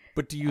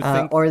 But do you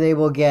think... or they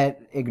will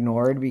get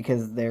ignored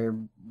because they're...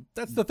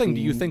 That's the thing.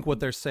 Do you think what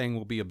they're saying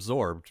will be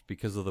absorbed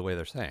because of the way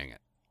they're saying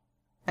it?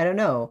 I don't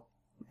know.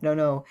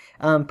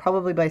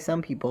 Probably by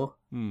some people.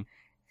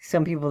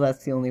 Some people,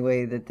 that's the only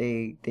way that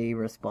they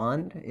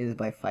respond, is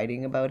by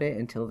fighting about it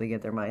until they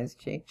get their minds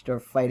changed, or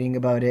fighting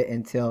about it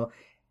until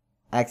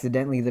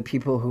accidentally the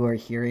people who are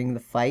hearing the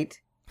fight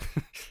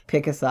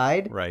pick a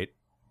side. Right?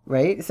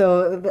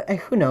 So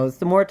who knows?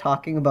 The more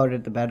talking about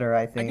it, the better,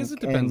 I think. I guess it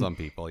depends on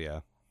people, yeah.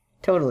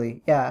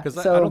 Totally, yeah. Because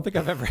I don't think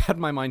I've ever had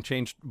my mind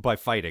changed by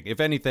fighting. If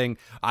anything,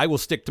 I will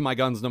stick to my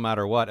guns no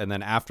matter what, and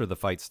then after the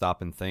fight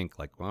stop and think,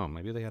 like, well,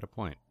 maybe they had a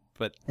point.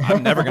 But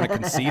I'm never going to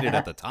concede it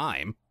at the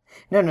time.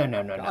 No.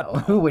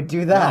 Who would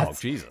do that? No,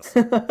 Jesus.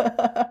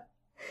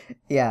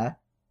 Yeah.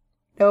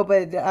 No,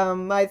 but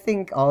I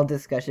think all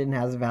discussion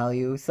has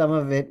value. Some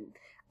of it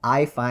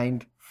I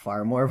find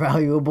far more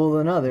valuable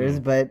than others,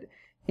 but,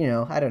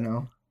 I don't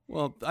know.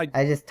 Well,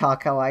 I just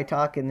talk how I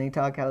talk, and they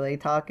talk how they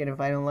talk, and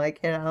if I don't like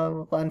it,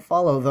 I'll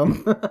unfollow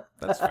them.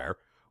 That's fair.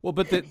 Well,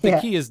 but the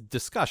key is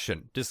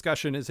discussion.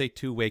 Discussion is a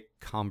two-way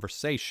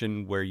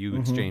conversation where you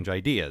exchange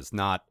ideas,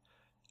 not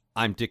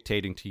I'm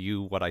dictating to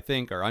you what I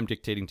think, or I'm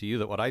dictating to you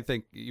that what I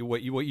think,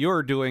 what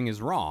you're doing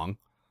is wrong.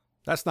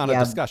 That's not a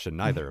discussion.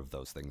 Neither of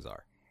those things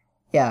are.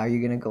 Yeah, are you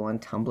going to go on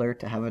Tumblr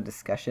to have a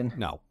discussion?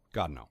 No.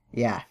 God, no.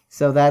 Yeah,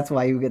 so that's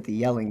why you get the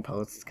yelling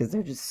posts, because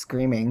they're just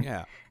screaming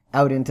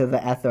out into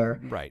the ether.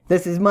 Right.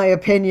 This is my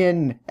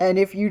opinion, and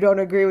if you don't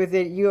agree with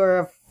it, you are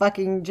a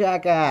fucking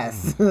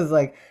jackass. It's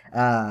like,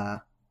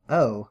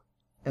 oh,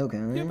 okay.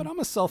 Yeah, but I'm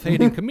a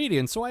self-hating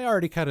comedian, so I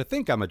already kind of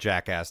think I'm a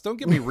jackass. Don't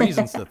give me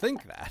reasons to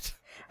think that.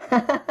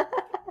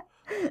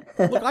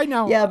 Look, I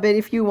know. Yeah, but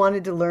if you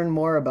wanted to learn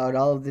more about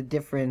all of the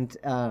different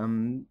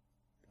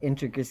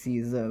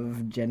intricacies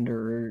of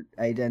gender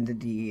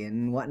identity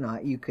and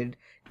whatnot, you could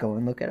go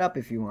and look it up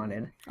if you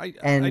wanted. I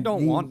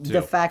don't want to.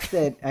 The fact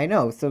that I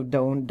know, so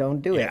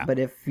don't do Yeah. it. But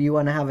if you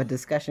want to have a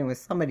discussion with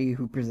somebody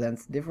who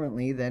presents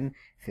differently, then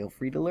feel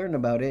free to learn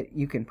about it.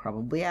 You can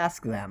probably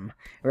ask them,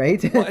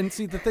 right? Well, and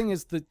see, the thing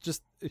is that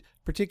just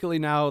particularly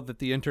now that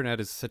the internet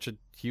is such a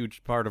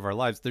huge part of our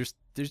lives,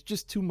 there's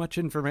just too much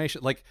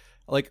information. Like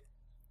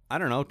I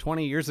don't know,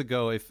 20 years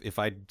ago, if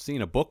I'd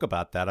seen a book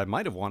about that, I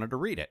might have wanted to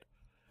read it.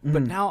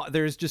 But now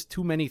there's just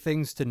too many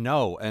things to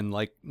know, and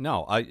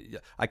no,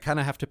 I kind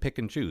of have to pick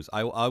and choose.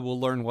 I will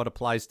learn what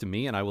applies to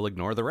me, and I will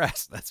ignore the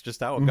rest. That's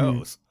just how it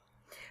goes.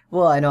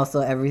 Well, and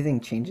also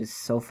everything changes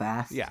so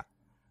fast. Yeah.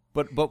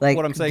 But what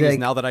I'm saying is,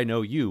 now that I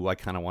know you, I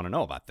kind of want to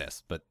know about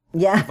this. But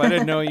yeah, if I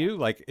didn't know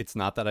you, it's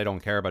not that I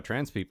don't care about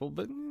trans people,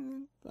 but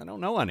I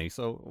don't know any,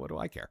 so what do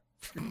I care?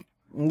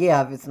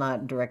 Yeah, if it's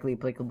not directly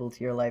applicable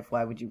to your life,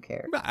 why would you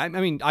care? I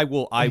mean, I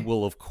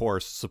will of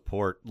course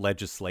support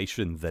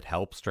legislation that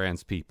helps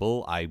trans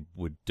people. I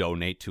would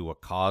donate to a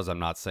cause. I'm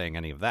not saying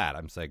any of that.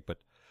 I'm saying, but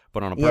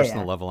on a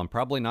personal level, I'm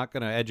probably not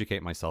going to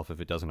educate myself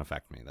if it doesn't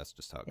affect me. That's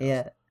just how it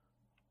goes.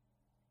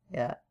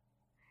 Yeah.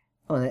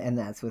 Well, and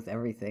that's with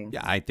everything.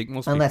 Yeah, I think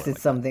most unless people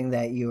it's something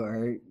that you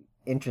are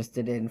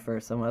interested in for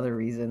some other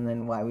reason,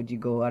 then why would you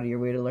go out of your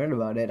way to learn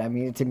about it? I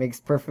mean, it makes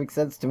perfect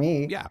sense to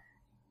me. Yeah.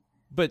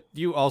 But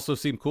you also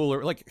seem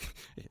cooler. Like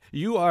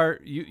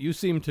you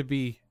seem to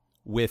be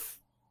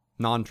with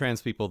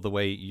non-trans people the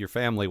way your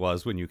family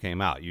was when you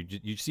came out.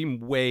 You seem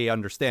way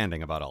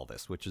understanding about all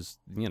this, which is,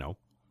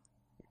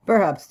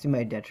 perhaps to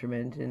my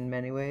detriment in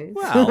many ways.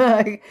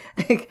 Well,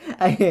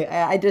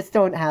 I just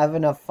don't have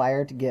enough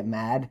fire to get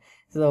mad.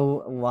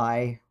 So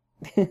why?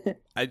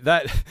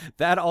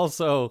 That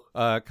also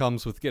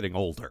comes with getting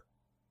older.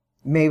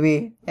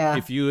 Maybe, yeah.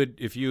 If you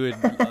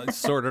had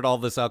sorted all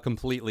this out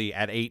completely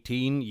at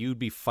 18, you'd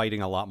be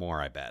fighting a lot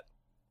more, I bet.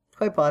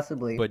 Quite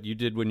possibly. But you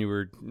did when you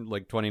were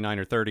like 29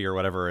 or 30 or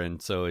whatever,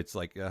 and so it's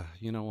like,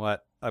 you know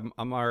what? I'm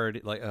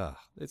already like,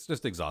 it's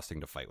just exhausting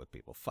to fight with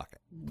people. Fuck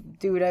it.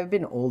 Dude, I've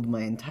been old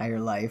my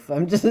entire life.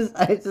 I'm just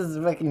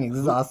fucking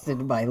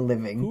exhausted by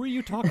living. Who are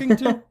you talking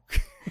to?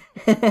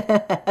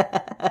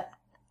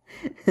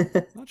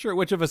 Not sure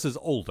which of us is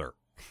older.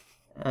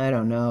 I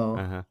don't know.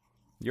 Uh-huh.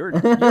 You're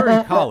in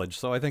college,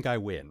 so I think I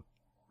win.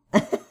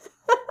 That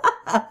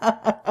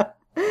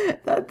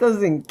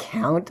doesn't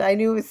count. I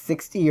knew a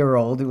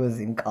 60-year-old who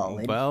was in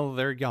college. Well,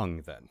 they're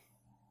young then.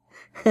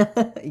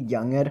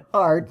 Young at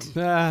heart.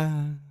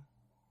 No,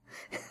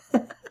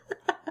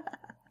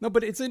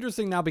 but it's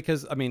interesting now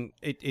because, I mean,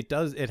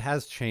 it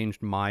has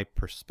changed my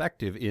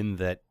perspective in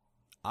that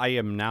I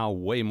am now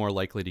way more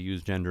likely to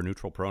use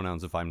gender-neutral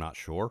pronouns if I'm not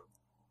sure.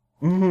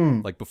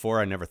 Mm-hmm. Like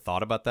before, I never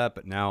thought about that,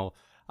 but now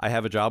I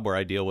have a job where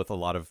I deal with a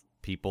lot of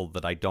people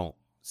that I don't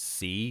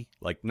see,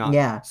 like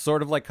not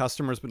sort of like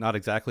customers, but not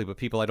exactly, but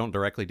people I don't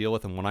directly deal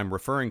with. And when I'm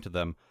referring to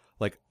them,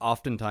 like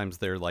oftentimes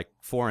they're like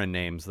foreign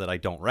names that I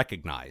don't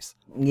recognize.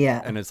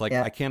 Yeah. And it's like,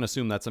 I can't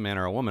assume that's a man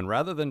or a woman.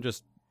 Rather than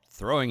just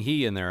throwing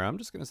he in there, I'm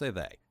just going to say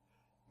they.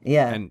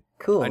 Yeah. And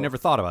cool. I never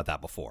thought about that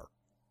before.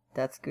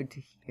 That's good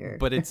to hear.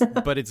 But it's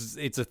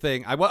a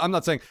thing. I'm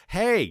not saying,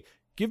 hey,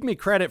 give me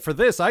credit for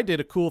this. I did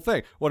a cool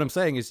thing. What I'm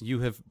saying is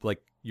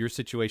your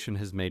situation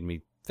has made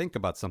me think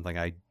about something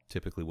I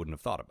typically wouldn't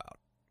have thought about.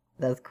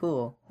 That's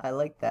cool. I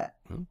like that.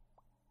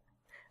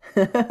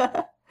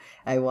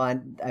 I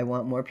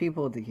want more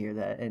people to hear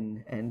that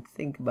and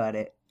think about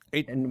it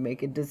and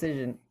make a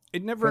decision.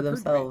 It never for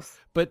themselves.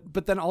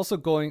 But then also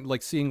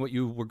seeing what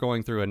you were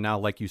going through, and now,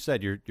 like you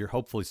said, you're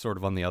hopefully sort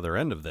of on the other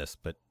end of this,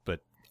 but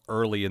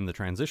early in the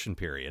transition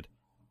period,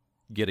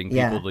 getting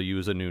people to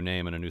use a new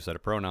name and a new set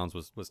of pronouns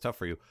was tough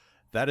for you.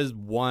 That is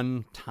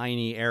one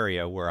tiny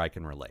area where I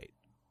can relate.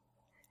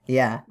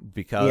 Yeah.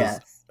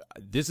 Because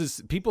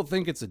people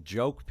think it's a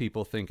joke.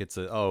 People think it's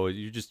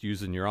you're just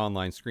using your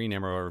online screen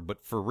name or whatever.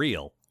 But for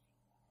real,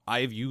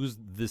 I've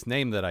used this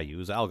name that I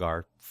use,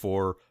 Algar,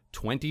 for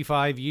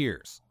 25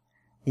 years.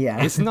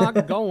 Yeah. It's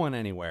not going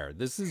anywhere.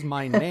 This is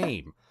my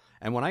name.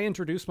 And when I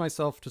introduce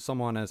myself to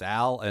someone as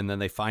Al and then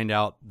they find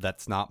out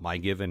that's not my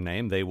given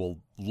name, they will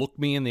look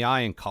me in the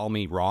eye and call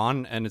me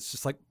Ron. And it's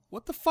just like,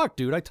 what the fuck,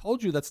 dude? I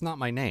told you that's not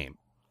my name.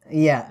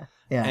 Yeah.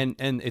 Yeah. And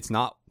it's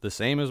not the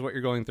same as what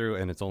you're going through,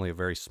 and it's only a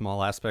very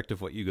small aspect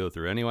of what you go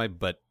through anyway,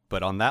 but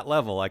on that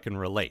level I can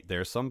relate. There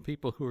are some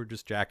people who are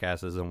just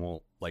jackasses and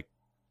will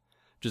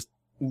just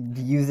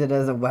use it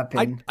as a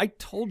weapon. I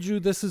told you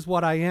this is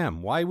what I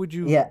am. Why would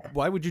you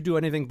do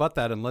anything but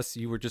that unless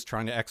you were just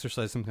trying to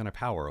exercise some kind of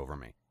power over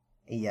me?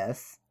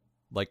 Yes.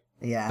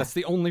 That's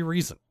the only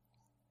reason.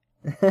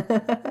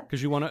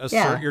 Because you want to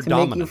assert your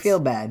dominance. To make you feel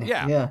bad.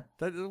 Yeah.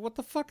 What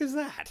the fuck is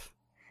that?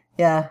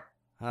 Yeah.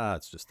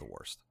 It's just the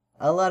worst.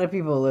 A lot of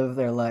people live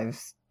their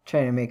lives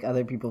trying to make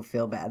other people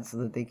feel bad so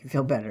that they can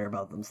feel better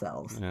about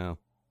themselves. Yeah.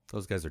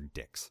 Those guys are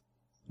dicks.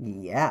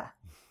 Yeah.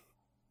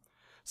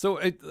 So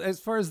as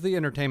far as the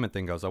entertainment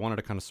thing goes, I wanted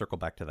to kind of circle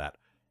back to that.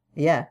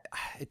 Yeah.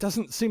 It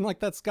doesn't seem like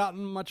that's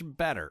gotten much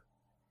better.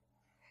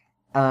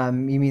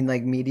 You mean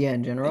like media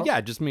in general?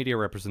 Yeah, just media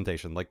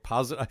representation. Like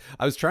positive.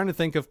 I was trying to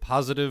think of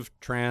positive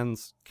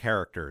trans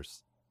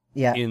characters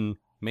Yeah. in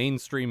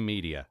mainstream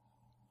media,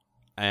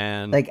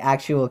 and Like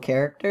actual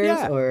characters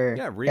yeah, or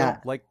yeah, real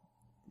like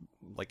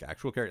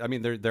actual characters. I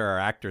mean, there are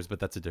actors, but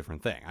that's a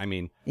different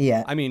thing.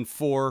 Yeah. I mean,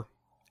 for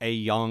a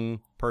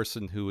young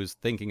person who is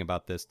thinking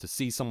about this to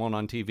see someone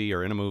on TV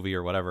or in a movie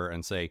or whatever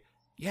and say,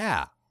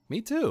 "Yeah,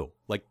 me too."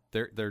 Like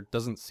there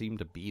doesn't seem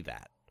to be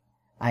that.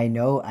 I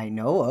know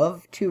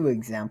of two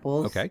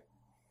examples. Okay.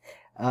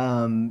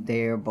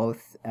 They are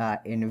both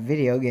in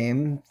video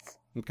games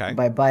Okay.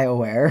 by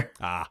BioWare.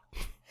 Ah.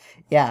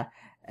 Yeah.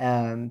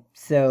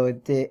 So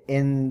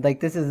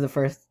this is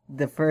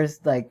the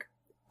first like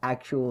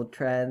actual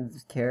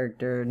trans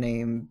character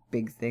name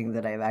big thing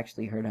that I've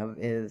actually heard of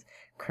is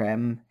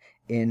Krem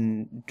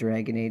in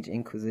Dragon Age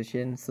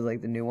Inquisition. So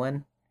like the new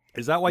one.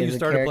 Is that why you There's a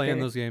started playing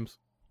character- those games?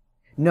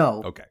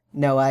 No. Okay.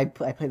 No, I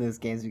play those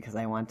games because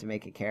I want to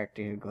make a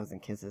character who goes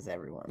and kisses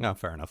everyone. No,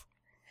 fair enough.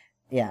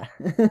 Yeah.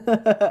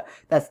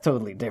 That's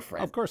totally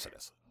different. Of course it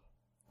is.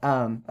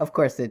 Of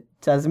course, it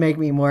does make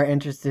me more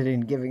interested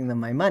in giving them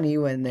my money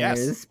when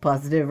there's Yes.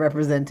 positive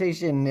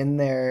representation in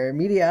their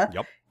media.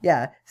 Yep.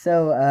 Yeah.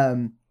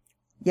 So,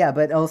 yeah,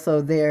 but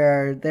also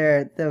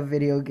the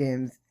video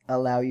games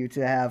allow you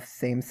to have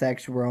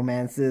same-sex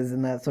romances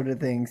and that sort of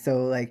thing.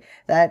 So, like,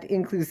 that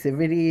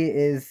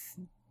inclusivity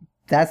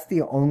that's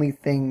the only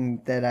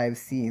thing that I've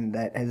seen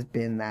that has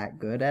been that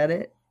good at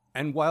it.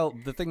 And while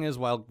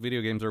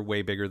video games are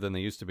way bigger than they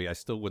used to be, I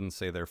still wouldn't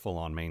say they're full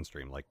on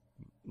mainstream. Like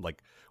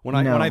when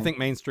I think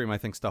mainstream, I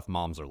think stuff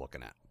moms are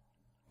looking at.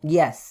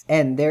 Yes,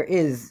 and there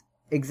is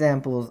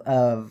examples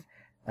of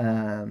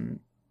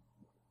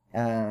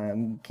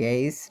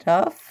gay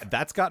stuff.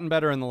 That's gotten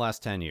better in the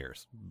last 10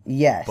 years.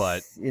 Yes,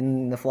 But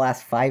in the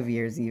last 5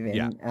 years even.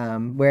 Yeah.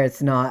 Where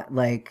it's not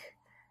like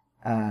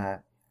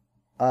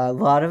a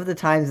lot of the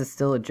times it's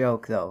still a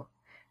joke though,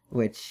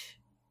 which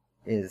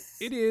is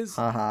it is.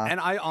 haha. And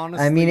I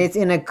honestly I mean, it's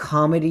in a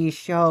comedy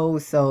show,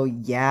 so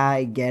yeah,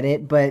 I get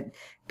it, but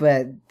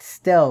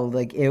still,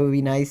 like, it would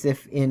be nice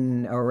if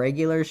in a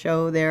regular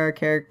show there are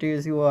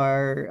characters who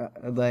are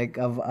like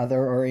of other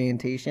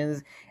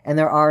orientations, and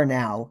there are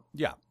now.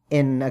 Yeah.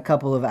 In a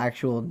couple of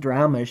actual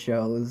drama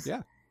shows.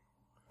 Yeah.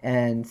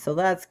 And so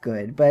that's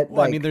good, but Well,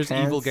 like, I mean, there's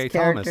trans Evil Gay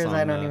characters, Thomas on,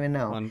 I don't even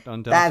know. on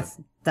Delta. That's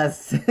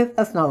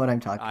that's not what I'm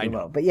talking I know.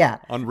 about. But yeah,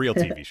 On real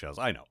TV shows.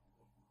 I know.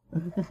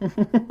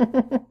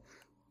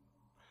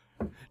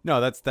 No,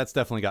 that's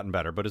definitely gotten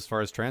better. But as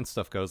far as trans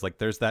stuff goes, like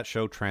there's that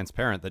show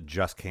Transparent that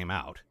just came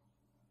out.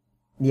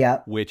 Yeah.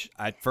 Which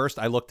at first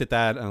I looked at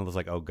that and I was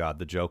like, oh God,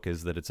 the joke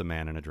is that it's a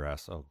man in a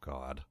dress. Oh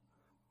God.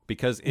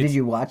 Because it's, Did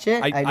you watch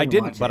it? I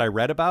didn't, watch but it. I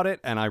read about it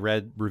and I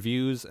read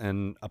reviews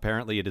and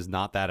apparently it is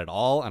not that at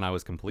all. And I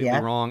was completely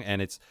wrong.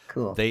 And it's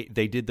Cool. They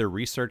did their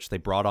research. They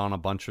brought on a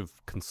bunch of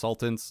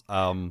consultants.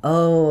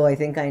 Oh, I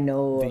think I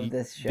know of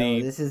this show.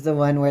 This is the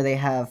one where they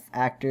have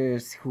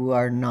actors who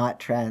are not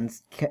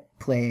trans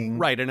playing.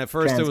 Right, and at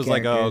first it was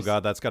like, oh characters.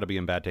 God, that's got to be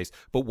in bad taste.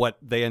 But what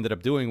they ended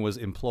up doing was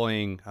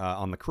employing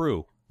on the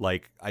crew,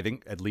 like I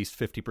think at least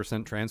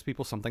 50% trans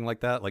people, something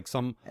like that. Like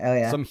some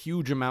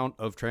huge amount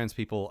of trans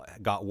people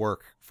got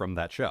work from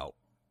that show.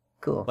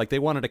 Cool. Like they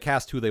wanted to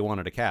cast who they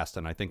wanted to cast,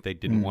 and I think they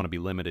didn't want to be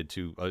limited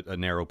to a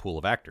narrow pool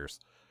of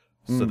actors.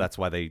 So that's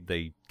why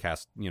they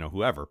cast,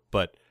 whoever.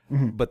 But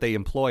they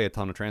employ a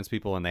ton of trans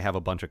people, and they have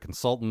a bunch of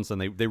consultants,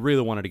 and they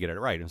really wanted to get it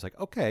right. And it's like,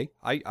 okay,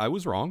 I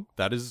was wrong.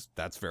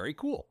 That's very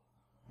cool.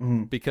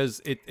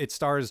 Because it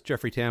stars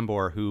Jeffrey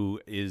Tambor,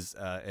 who is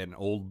an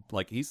old,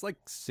 like he's like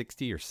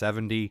 60 or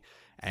 70,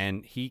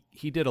 and he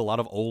did a lot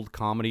of old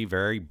comedy,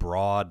 very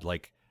broad,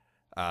 like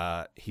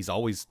he's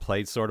always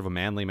played sort of a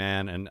manly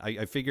man, and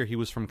I figure he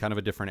was from kind of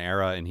a different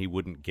era, and he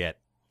wouldn't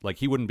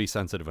be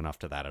sensitive enough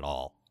to that at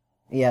all.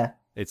 Yeah.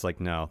 It's like,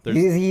 no.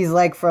 He's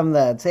like from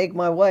the take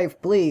my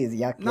wife, please.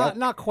 Yuck, yuck.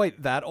 Not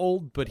quite that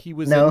old, but he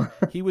was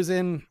he was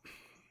in.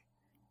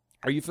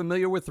 Are you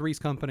familiar with Three's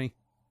Company?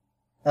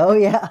 Oh,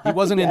 yeah. He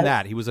wasn't in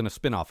that. He was in a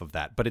spin-off of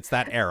that. But it's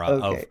that era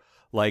of,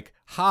 like,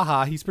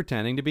 haha, he's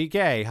pretending to be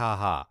gay,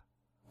 haha.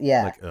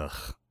 Yeah. Like,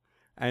 ugh.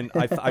 And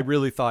I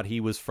really thought he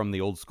was from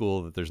the old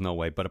school, that there's no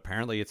way. But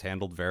apparently it's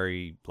handled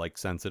very, like,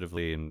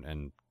 sensitively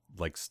and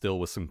like, still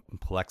with some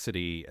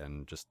complexity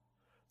and just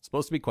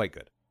supposed to be quite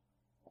good.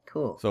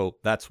 Cool. So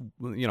that's,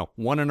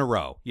 one in a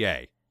row.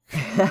 Yay.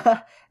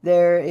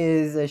 There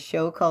is a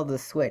show called The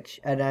Switch,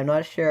 and I'm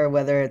not sure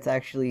whether it's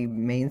actually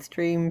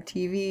mainstream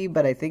TV,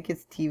 but I think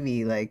it's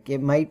TV. Like,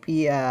 it might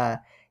be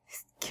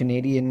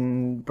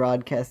Canadian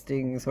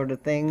broadcasting sort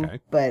of thing. Okay.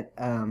 But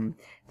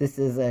this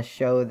is a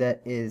show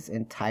that is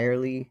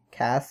entirely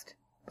cast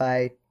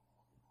by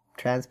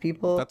trans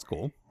people. That's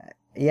cool.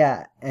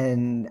 Yeah,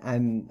 and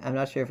I'm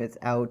not sure if it's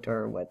out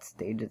or what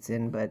stage it's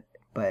in, but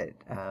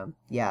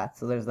yeah,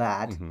 so there's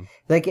that.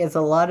 Like, it's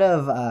a lot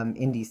of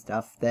indie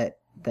stuff that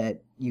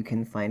you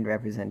can find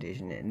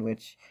representation in,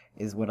 which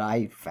is what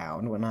I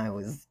found when I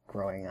was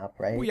growing up,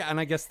 right? Well, yeah, and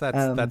I guess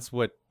that's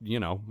what,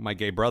 my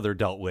gay brother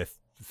dealt with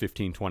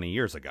 15, 20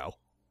 years ago.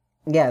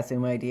 Yeah,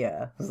 same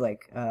idea. It was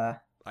like,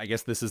 I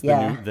guess this is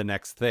yeah. the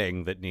next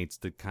thing that needs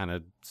to kind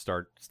of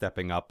start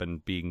stepping up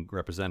and being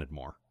represented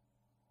more.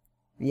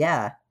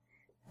 Yeah,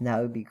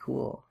 that would be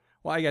cool.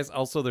 Well, I guess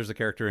also there's a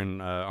character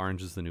in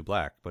Orange is the New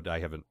Black, but I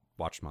haven't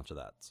watched much of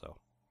that, so.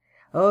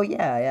 Oh,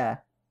 yeah.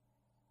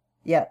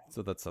 Yeah,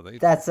 So that's something.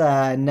 that's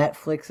a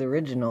Netflix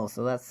original,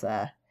 so that's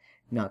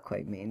not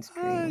quite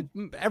mainstream.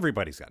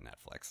 Everybody's got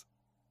Netflix.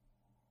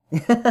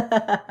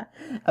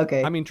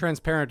 Okay. I mean,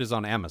 Transparent is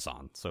on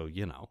Amazon, so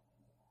you know.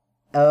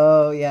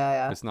 Oh,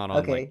 yeah. It's not on,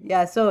 okay. like,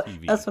 Yeah, so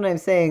TV. that's what I'm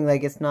saying.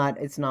 Like, it's not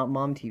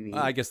mom TV.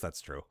 I guess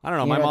that's true. I don't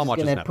know. You're My not mom just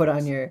watches gonna Netflix. put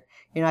on your.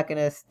 You're not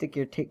gonna stick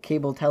your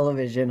cable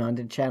television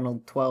onto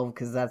channel 12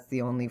 because that's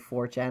the only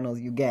 4 channels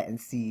you get and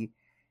see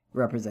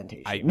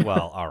representation.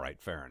 Well, all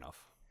right, fair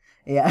enough.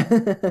 Yeah.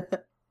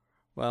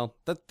 Well,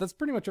 that's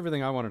pretty much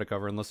everything I wanted to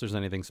cover, unless there's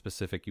anything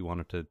specific you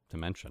wanted to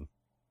mention.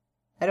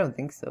 I don't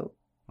think so.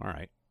 All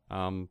right.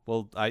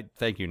 Well, I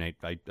thank you, Nate.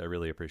 I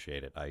really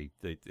appreciate it.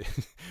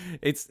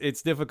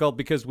 It's difficult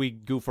because we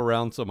goof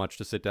around so much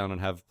to sit down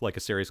and have like a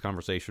serious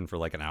conversation for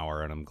like an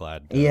hour, and I'm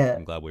glad we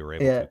were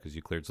able to, because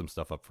you cleared some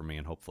stuff up for me,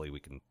 and hopefully we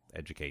can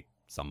educate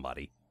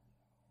somebody.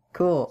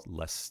 Cool.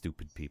 Less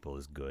stupid people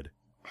is good.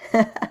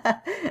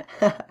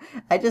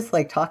 I just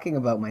like talking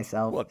about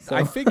myself. Well, so.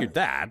 I figured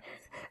that.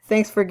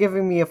 Thanks for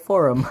giving me a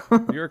forum.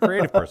 You're a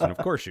creative person, of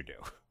course you do.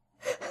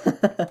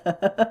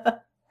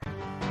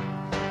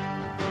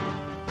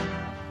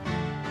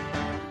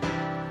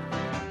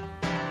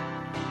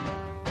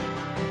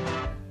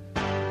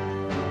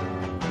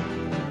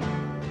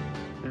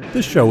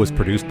 This show was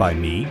produced by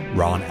me,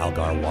 Ron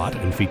Algar-Watt,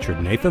 and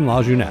featured Nathan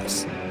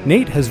Lajeunesse.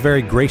 Nate has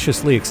very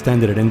graciously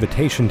extended an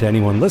invitation to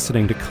anyone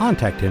listening to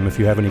contact him if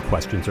you have any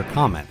questions or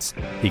comments.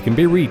 He can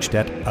be reached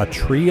at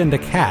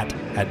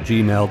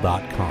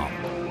atreeandacat@gmail.com.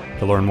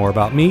 To learn more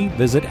about me,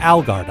 visit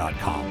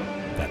algar.com.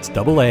 That's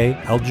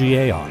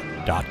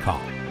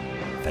AALGAR.com.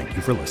 Thank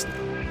you for listening.